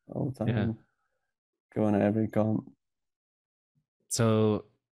all the Yeah. time, going to every comp. So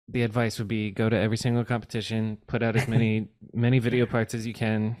the advice would be go to every single competition, put out as many video parts as you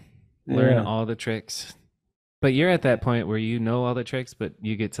can, learn Yeah. all the tricks. But you're at that point where you know all the tricks, but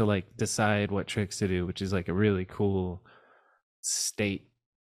you get to like decide what tricks to do, which is like a really cool state.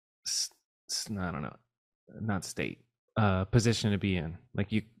 I don't know, not state. Position to be in.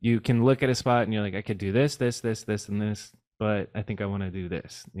 Like you can look at a spot and you're like, I could do this, and this, but I think I want to do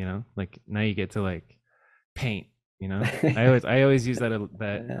this. Like now you get to like paint. I always use that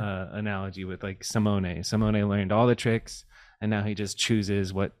Yeah. analogy with like Simone. Simone learned all the tricks, and now he just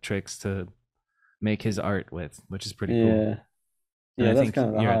chooses what tricks to make his art with, which is pretty cool. Yeah. And Yeah, I that's think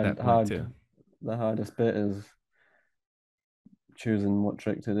kind of you're at that point too. the hardest bit is choosing what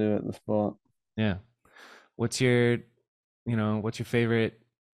trick to do at the spot. Yeah. What's your, what's your favorite?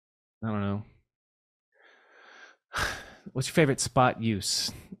 I don't know. What's your favorite spot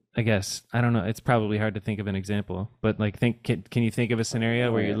use? I guess I don't know. It's probably hard to think of an example, but like, can you think of a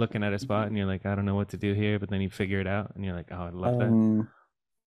scenario where you're Yeah. looking at a spot and you're like, I don't know what to do here, but then you figure it out and you're like, oh, I love that. Um,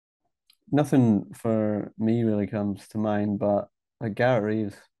 Nothing for me really comes to mind, but like Garrett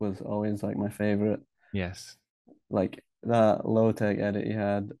Reeves was always like my favorite. Yes. Like that low tech edit he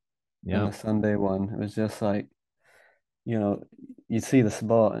had in the Yep. Sunday one, it was just like, you know, you see the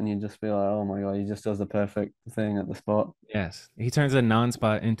spot and you just be like, oh my God, he just does the perfect thing at the spot. Yes. He turns a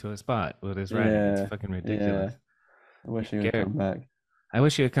non-spot into a spot with his writing. It's Yeah, fucking ridiculous. yeah. I wish he would Garrett, come back. I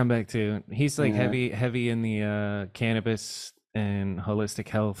wish he would come back too. He's like Yeah, heavy in the cannabis and holistic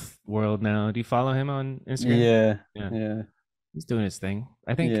health world now. Do you follow him on Instagram? yeah, Yeah, yeah, he's doing his thing.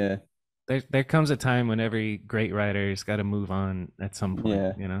 I think yeah, there comes a time when every great writer's got to move on at some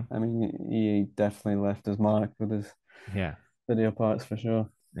point. yeah. I mean, he definitely left his mark with his Yeah, video parts for sure.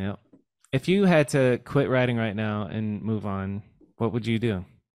 yeah. If you had to quit writing right now and move on, what would you do?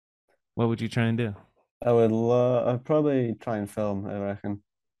 What would you try and do? I'd probably try and film, I reckon.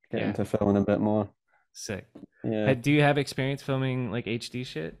 Get Yeah, into filming a bit more. sick. Yeah. Do you have experience filming like HD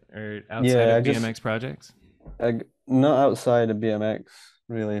shit or outside Yeah, of BMX projects? not outside of BMX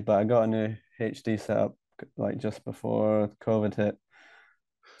really, but I got a new HD setup like just before COVID hit.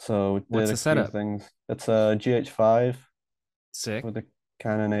 So we What's did the a few setup? things. It's a GH5 Sick. with a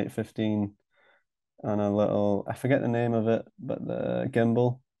Canon 815 and a little, I forget the name of it, but the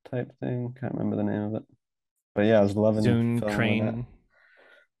gimbal type thing. Can't remember the name of it. But yeah, I was loving Zune, filming with that. crane,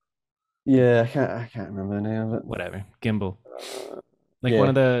 Yeah, I can't remember the name of it. whatever. Gimbal. Like one Yeah,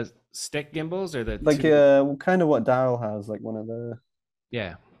 of the stick gimbals or the like two? kind of what Daryl has, like one of the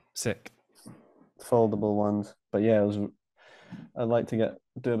Yeah, sick. foldable ones. But yeah, I'd like to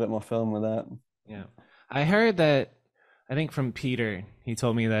do a bit more film with that. Yeah. I heard that. I think from Peter, he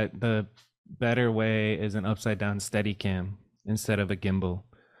told me that the better way is an upside down steady cam instead of a gimbal.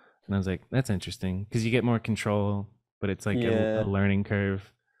 And I was like, that's interesting because you get more control, but it's like a Yeah. learning curve.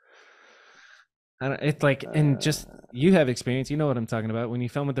 I don't, it's like, and just Uh, you have experience, you know what I'm talking about. When you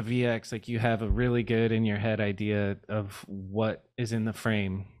film with the VX, like you have a really good in your head idea of what is in the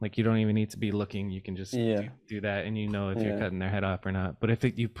frame. Like you don't even need to be looking; you can just yeah. do that, and you know if you're Yeah. cutting their head off or not. But if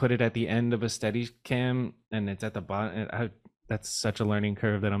you put it at the end of a steady cam and it's at the bottom, that's such a learning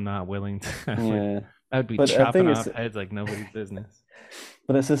curve that I'm not willing to. Like, Yeah. I would be But I chopping think it's off heads like nobody's business.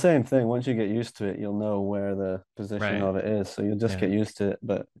 but it's the same thing. Once you get used to it, you'll know where the position Right? of it is. So you'll just Yeah. get used to it.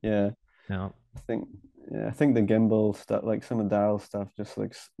 But yeah, No. I think I think the gimbal stuff, like some of Daryl's stuff, just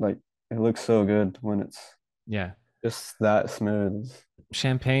looks like it looks so good when it's Yeah. just that smooth.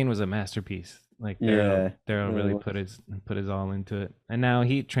 Champagne was a masterpiece. Like Yeah, Daryl really really was. put his all into it, and now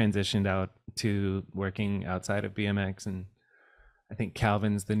he transitioned out to working outside of BMX, and I think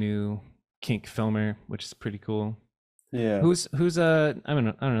Calvin's the new kink filmer, which is pretty cool. Yeah. Who's I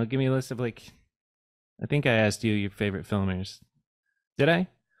don't know. Give me a list of like I think I asked you your favorite filmers. Did I?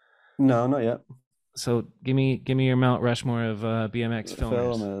 No, not yet. So give me your Mount Rushmore of BMX filmers.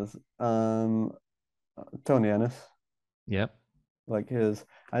 Film is Tony Ennis. Yep. Like his,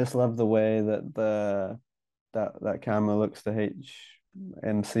 I just love the way that that camera looks, the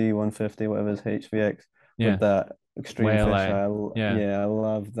HMC 150, whatever it is, HVX, with Yeah. that extreme Whale fish. eye. Yeah. Yeah, I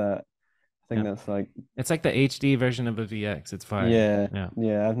love that. I think Yeah. that's like It's like the HD version of a VX. It's fire. yeah, Yeah.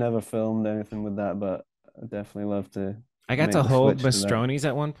 yeah. I've never filmed anything with that, but I definitely love to I got make to the hold switch to that. Mastronis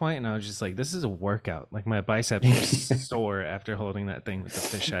at one point, and I was just like, "This is a workout." Like my biceps were sore after holding that thing with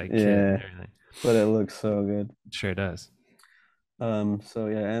the fisheye kit and Yeah, everything. but it looks so good. It sure does. So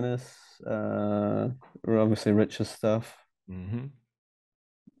yeah, Ennis, obviously Rich's stuff, Hmm.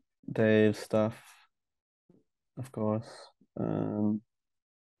 Dave's stuff, of course. Um,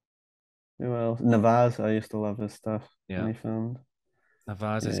 who else? Navaz, I used to love his stuff when Yeah, he filmed.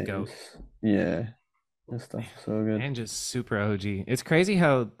 Navaz is Yeah, goat, yeah, his stuff is so good. and just super OG. It's crazy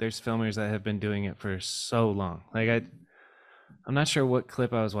how there's filmers that have been doing it for so long. I'm not sure what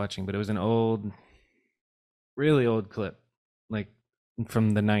clip I was watching, but it was an old, really old clip, like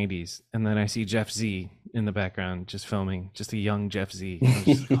from the '90s, and then I see Jeff Z in the background just filming, just a young Jeff Z. I was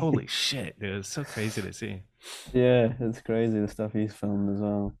just like, holy shit, dude! It's so crazy to see. Yeah, it's crazy the stuff he's filmed as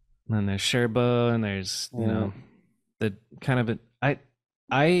well. And then there's Sherbo, and there's Yeah, the kind of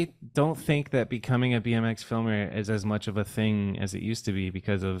I don't think that becoming a BMX filmer is as much of a thing as it used to be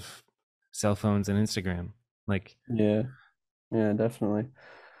because of cell phones and Instagram. Like, yeah, yeah, definitely.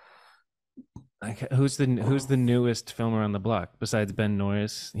 who's the newest filmer on the block besides Ben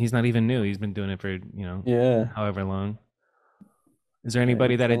Norris? He's not even new. He's been doing it for Yeah, however long. Is there yeah,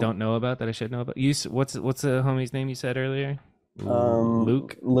 anybody that I don't know about that I should know about? What's the homie's name you said earlier?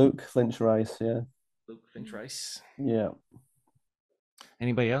 Luke. Luke Lynch Rice. Yeah, Luke Finch Rice. yeah.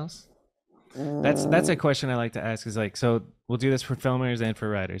 Anybody else? That's Uh, a question I like to ask. Is like, so we'll do this for filmers and for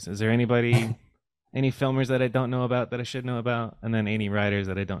writers. Is there anybody, any filmers that I don't know about that I should know about, and then any writers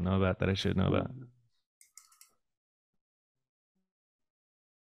that I don't know about that I should know about?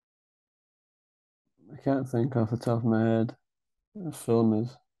 I can't think off the top of my head.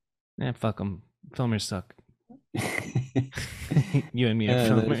 Filmers. Yeah, fuck them. Filmers suck. Yeah, You and me are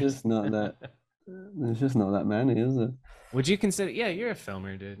filmers. there's just not that many, is it? Would you consider? Yeah, you're a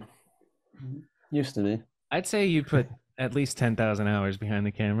filmer, dude. Used to be. I'd say you put at least 10,000 hours behind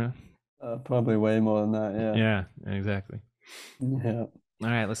the camera. Probably way more than that, Yeah, exactly. yeah. All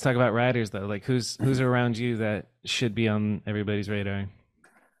right, let's talk about writers though. Like, who's around you that should be on everybody's radar?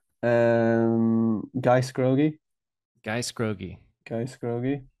 Yeah. Guy Scroggy. Guy Scroggy. Guy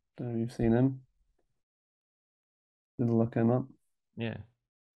Scroggy. Don't know if you've seen him. Did look him up. Yeah.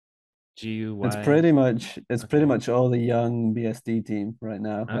 G U It's Y. pretty Okay. much all the young BSD team right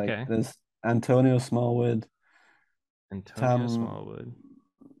now. Like Okay. there's Antonio Smallwood, Antonio Tam, Smallwood.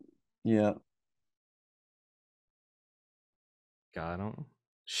 yeah, Got him.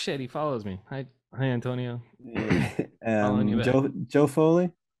 Shit, he follows me. Hi, Antonio. yeah. Following you back. Joe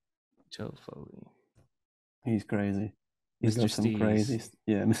Foley. Joe Foley. He's crazy. He's Mr. got some Steez. crazy,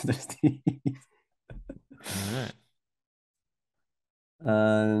 yeah, Mr. Steve. All right.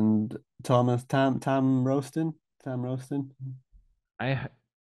 And Tam Roaston. Tam Roaston. I how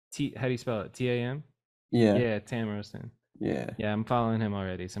do you spell it? TAM? Yeah, Yeah, Tam Roaston. yeah, Yeah, I'm following him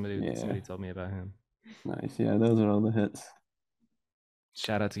already. yeah. Somebody told me about him. Nice. Yeah, those are all the hits.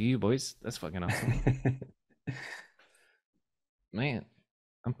 Shout out to you, boys. That's fucking awesome. Man,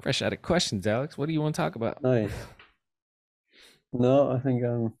 I'm fresh out of questions, Alex. What do you want to talk about? Nice. No, I think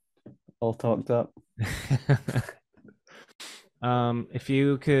all talked up. If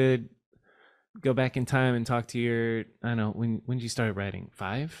you could go back in time and talk to your, I don't know, when did you start writing?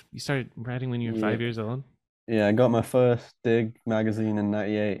 5? You started writing when you were Yeah, 5 years old? yeah. I got my first Dig magazine in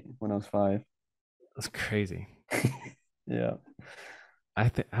 '98 when I was 5. That's crazy. Yeah,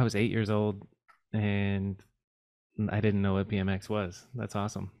 I was 8 years old and I didn't know what BMX was. That's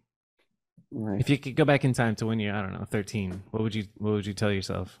awesome. nice. If you could go back in time to when you're, I don't know, 13, what would you tell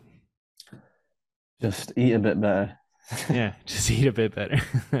yourself? Just eat a bit better. Yeah, just eat a bit better.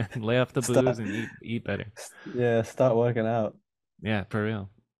 Lay off the booze Start, and eat better. yeah, start working out. Yeah, for real.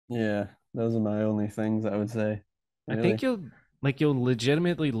 Yeah, those are my only things I would say, I think really. you'll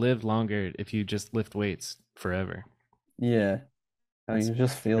legitimately live longer if you just lift weights forever. Yeah, I That's you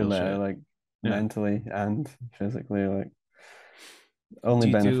just feel real better, shit. like Yeah. mentally and physically, like only Do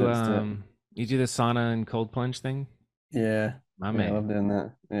you do benefits to it. you do the sauna and cold plunge thing? Yeah, My yeah, I love man. doing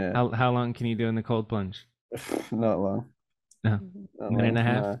that. Yeah, How long can you do in the cold plunge? not long, No. not Minute and long. a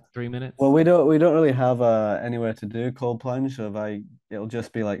half, No. 3 minutes? Well, we don't really have anywhere to do cold plunge, so if I it'll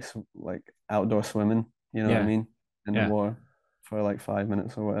just be like like outdoor swimming, you know what I Yeah. mean, in the Yeah. water for like 5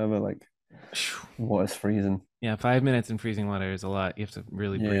 minutes or whatever. Like Phew. water's freezing. Yeah, 5 minutes in freezing water is a lot. You have to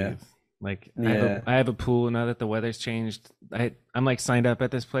really Yeah, breathe. Like yeah, I have a pool now that the weather's changed. I'm like signed up at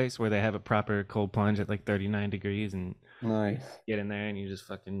this place where they have a proper cold plunge at like 39 degrees and nice. get in there and you just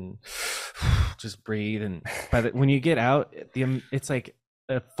fucking just breathe and when you get out it's like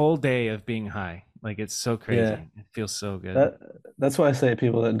a full day of being high. Like it's so Yeah, crazy. It feels so good. that that's why I say to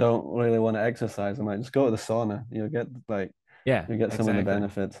people that don't really want to exercise, I'm like, just go to the sauna. You'll get like Yeah, you get some of the exactly.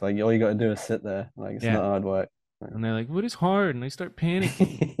 benefits. Like all you got to do is sit there. Like it's Yeah. not hard work. Like, And they're like, what is hard? And I start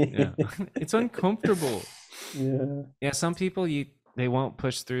panicking. Yeah. It's uncomfortable. yeah, Yeah, some people they won't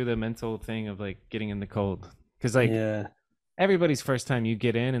push through the mental thing of like getting in the cold. Cause like yeah, everybody's first time you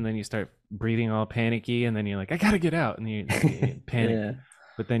get in and then you start breathing all panicky and then you're like, I gotta get out and you panic. yeah,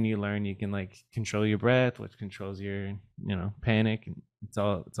 But then you learn you can like control your breath, which controls your, panic and it's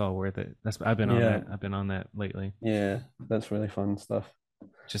all worth it. That's I've been on yeah, that. I've been on that lately. yeah. That's really fun stuff.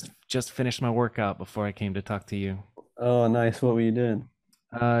 Just finished my workout before I came to talk to you. Oh, nice. What were you doing?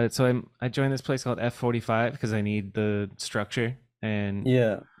 So I joined this place called F45 because I need the structure. And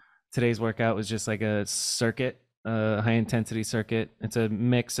Yeah, today's workout was just like a circuit, a high intensity circuit. It's a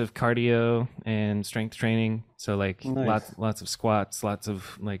mix of cardio and strength training. So like nice. lots of squats, lots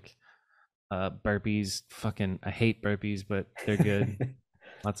of like burpees. Fucking I hate burpees, but they're good.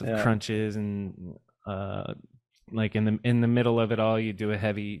 Lots of Yeah. crunches and uh like in the middle of it all you do a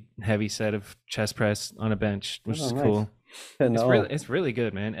heavy set of chest press on a bench, which Oh, is nice. cool. Hitting it all. It's really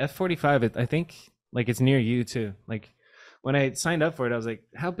good, man. F45 I think like it's near you too. Like when I signed up for it I was like,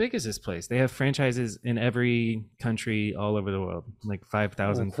 how big is this place? They have franchises in every country all over the world, like Oh,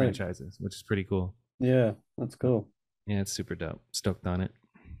 5,000 sick. franchises, which is pretty cool. Yeah, that's cool. Yeah, it's super dope. Stoked on it.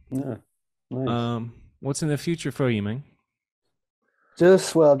 Yeah, nice. What's in the future for you, man?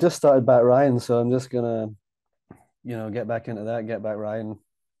 I've just started back riding, so I'm just gonna, get back into that, get back riding,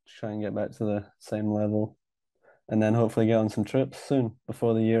 try and get back to the same level, and then hopefully get on some trips soon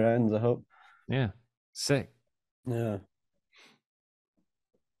before the year ends, I hope. Yeah. Sick. Yeah.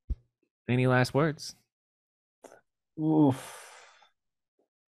 Any last words? Oof.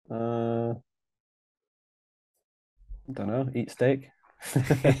 Uh, don't know. Eat steak.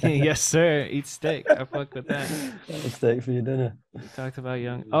 Yes, sir. Eat steak. I fuck with that. Have a steak for your dinner. We talked about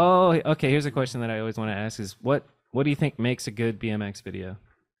young. Oh, okay. Here's a question that I always want to ask: is what do you think makes a good BMX video?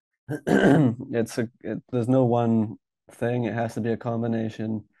 There's no one thing. It has to be a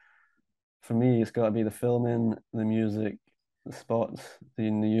combination. For me, it's got to be the filming, the music, the spots, the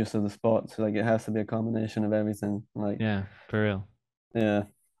use of the spots. Like it has to be a combination of everything. Like, Yeah, for real. yeah,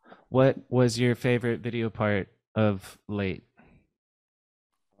 What was your favorite video part of late?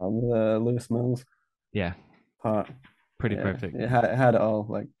 the Lewis Mills Yeah, part. pretty Yeah, perfect. it had it all.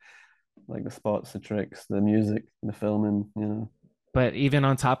 Like the spots, the tricks, the music, the filming. But even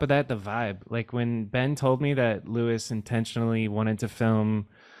on top of that, the vibe. Like when Ben told me that Lewis intentionally wanted to film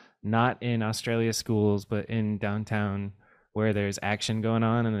not in Australia schools, but in downtown where there's action going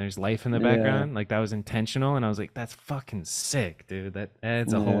on and there's life in the Yeah, background, like that was intentional. And I was like, that's fucking sick, dude. That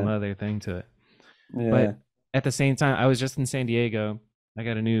adds a whole yeah, nother thing to it. yeah. But at the same time, I was just in San Diego. I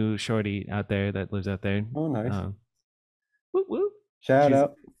got a new shorty out there that lives out there. Oh, nice. Um, woo woo. Shout She's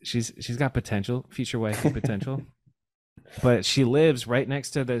out. she's got potential, future wifey potential. But she lives right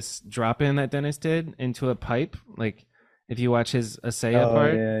next to this drop in that Dennis did into a pipe. Like if you watch his Asaya Oh,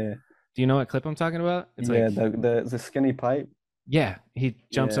 part, yeah, yeah. do you know what clip I'm talking about? It's Yeah, like, the skinny pipe. yeah, he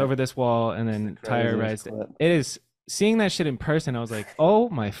jumps Yeah, over this wall and it's the then tire craziest rides. clip. It is seeing that shit in person, I was like, oh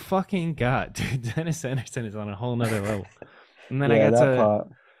my fucking god, dude, Dennis Anderson is on a whole nother level. And then I Yeah, got that to part.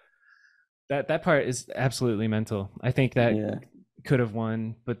 that part is absolutely mental. I think that Yeah, could have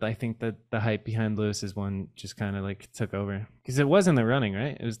won, but I think that the hype behind Lewis's one just kind of like took over because it was in the running,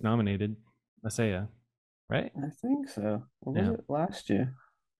 right? It was nominated, Asaya, right? I think so. Or was Yeah, it last year?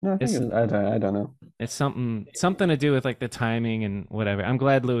 No, I think it it's was. I don't know. it's something to do with like the timing and whatever. I'm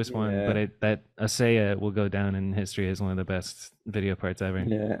glad Lewis won, but Yeah, that Asaya will go down in history as one of the best video parts ever.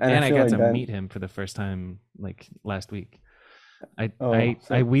 yeah, and I And I feel got like to then. meet him for the first time like last week. I Oh, I I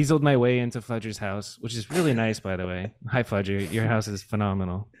sick. weaseled my way into Fudger's house, which is really nice, by the way. Hi, Fudger. Your house is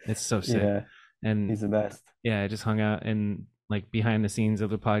phenomenal. It's so sick. Yeah, And he's the best. yeah, I just hung out and like behind the scenes of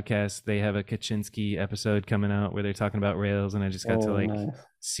the podcast, they have a Kaczynski episode coming out where they're talking about Rails, and I just got to Oh, like nice.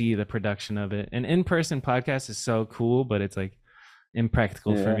 see the production of it. An in-person podcast is so cool, but it's like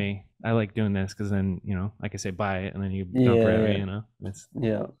impractical for Yeah, me. I like doing this because then I can say buy it and then you go yeah, forever. yeah, It's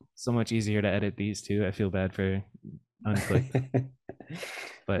yeah. so much easier to edit these two. I feel bad for unclicked.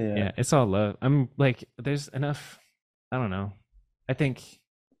 But Yeah, yeah, it's all love. I'm like, there's enough. I don't know. I think.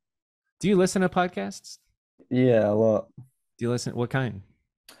 Do you listen to podcasts? yeah, a lot. Do you listen? What kind?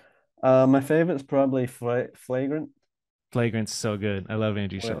 My favorite's probably Flagrant Flagrant's so good. I love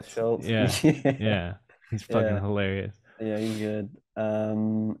Andrew with Schultz. Schultz. Yeah, Yeah, yeah, he's fucking yeah, hilarious. yeah, he's good.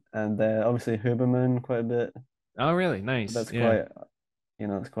 And then obviously Huberman quite a bit. Oh, really? Nice. That's Yeah, quite,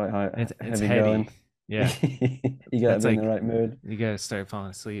 it's quite high, it's heavy going. heady. Yeah, You gotta that's be in the like right mood. you gotta start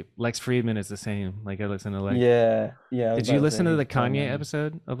falling asleep. Lex Friedman is the same. Like I listen to Lex. Yeah, yeah, I was Did about you to say listen to he's the quite Kanye nice.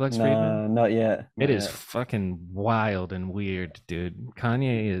 episode of Lex Friedman? No, not yet, It not is yet. fucking wild and weird, dude.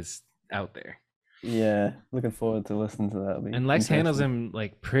 Kanye is out there. Yeah, looking forward to listening to that. It'll be And Lex handles interesting. him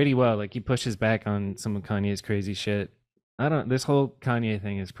like pretty well. Like he pushes back on some of Kanye's crazy shit. I don't. This whole Kanye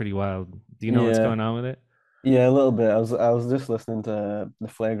thing is pretty wild. Do you know what's Yeah, going on with it? yeah, a little bit. I was just listening to the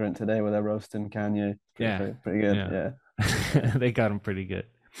Flagrant today where they're roasting Kanye. Yeah, Pretty good. yeah. Yeah, yeah, They got him pretty good.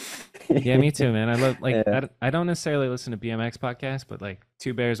 Yeah, me too, man. I love like yeah, I don't necessarily listen to BMX podcasts, but like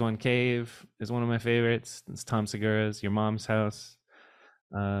Two Bears One Cave is one of my favorites. It's Tom Segura's Your Mom's House.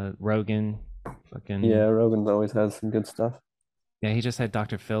 Rogan, yeah. fucking Rogan's always has some good stuff. yeah. He just had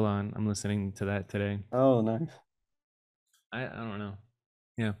Dr. Phil on. I'm listening to that today. Oh, nice. I don't know.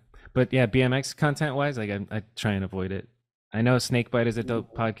 Yeah, but yeah, BMX content wise, like I try and avoid it. I know Snakebite is a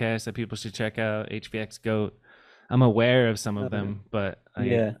dope podcast that people should check out. HVX Goat. I'm aware of some of Okay. them, but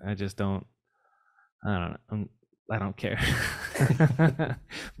Yeah, I just don't. I don't know. I don't care.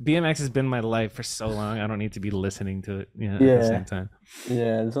 BMX has been my life for so long. I don't need to be listening to it. At the yeah, same time.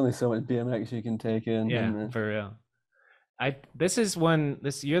 yeah. There's only so much BMX you can take in, Yeah, and for real. I this is one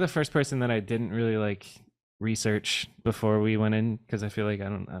this you're the first person that I didn't really like research before we went in because I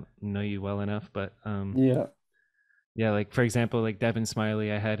don't know you well enough, but yeah, yeah, like for example, like Devin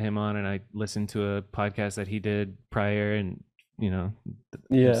Smiley, I had him on and I listened to a podcast that he did prior, and you know, it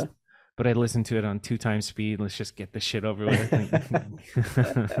was, yeah, but I listened to it on 2 times speed. Let's just get this shit over with.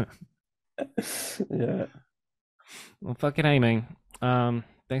 yeah. Well, fucking hey, man.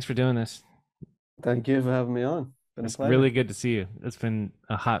 Thanks for doing this. Thank you for having me on. Been a It's pleasure. really good to see you. It's been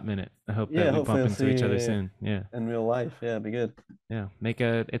a hot minute. I hope that Yeah, we hopefully bump I'll into see each other you soon. Yeah, in real life. Yeah, it'd be good. yeah.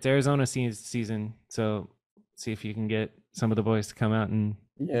 It's Arizona season, so see if you can get some of the boys to come out. And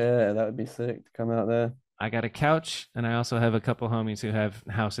Yeah, that would be sick to come out there. I got a couch, and I also have a couple homies who have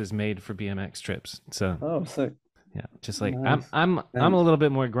houses made for BMX trips. So Oh, sick. yeah, just like Nice. I'm a Thanks. little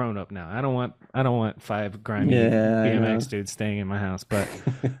bit more grown up now. I don't want five grimy Yeah, I BMX know. dudes staying in my house, but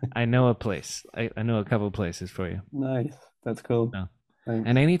I know a place. I know a couple of places for you. Nice. That's cool. No. Thanks.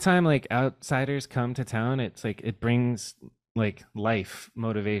 And anytime like outsiders come to town, it's like it brings like life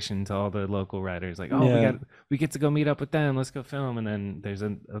motivation to all the local riders. Like, oh, Yeah, we get to go meet up with them. Let's go film. And then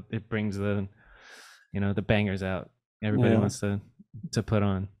it brings the the bangers out. Everybody yeah, wants to put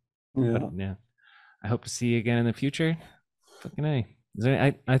on. But yeah. yeah, I hope to see you again in the future. Fucking A.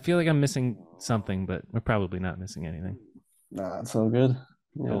 I feel like I'm missing something, but we're probably not missing anything. Nah, it's all good.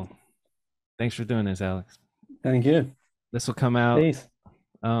 Yeah. Cool. Thanks for doing this, Alex. Thank you. This will come out Peace.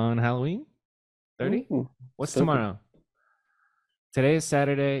 on Halloween 30. Ooh, What's spooky. tomorrow? Today is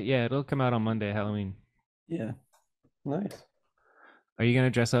Saturday. Yeah, it'll come out on Monday, Halloween. Yeah. Nice. Are you gonna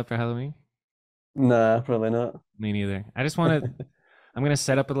dress up for Halloween? Nah, probably not. Me neither. I just want to. I'm gonna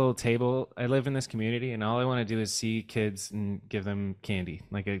set up a little table. I live in this community, and all I want to do is see kids and give them candy,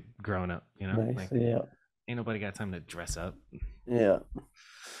 like a grown up. Nice. Like Yeah. ain't nobody got time to dress up. Yeah.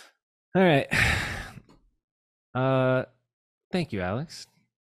 All right. Thank you, Alex.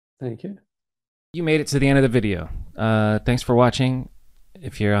 Thank you. You made it to the end of the video. Thanks for watching.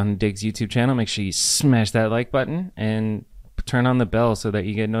 If you're on Dig's YouTube channel, make sure you smash that like button and turn on the bell so that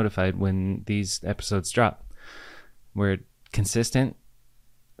you get notified when these episodes drop. We're consistent,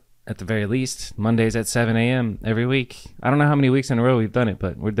 at the very least, Mondays at 7 a.m. every week. I don't know how many weeks in a row we've done it,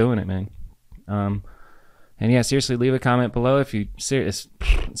 but we're doing it, man. And yeah, seriously, leave a comment below if you serious,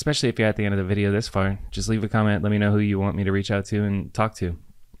 especially if you're at the end of the video this far. Just leave a comment. Let me know who you want me to reach out to and talk to,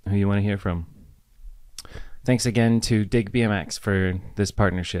 who you want to hear from. Thanks again to Dig BMX for this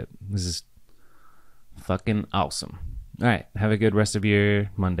partnership. This is fucking awesome. All right, have a good rest of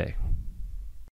your Monday.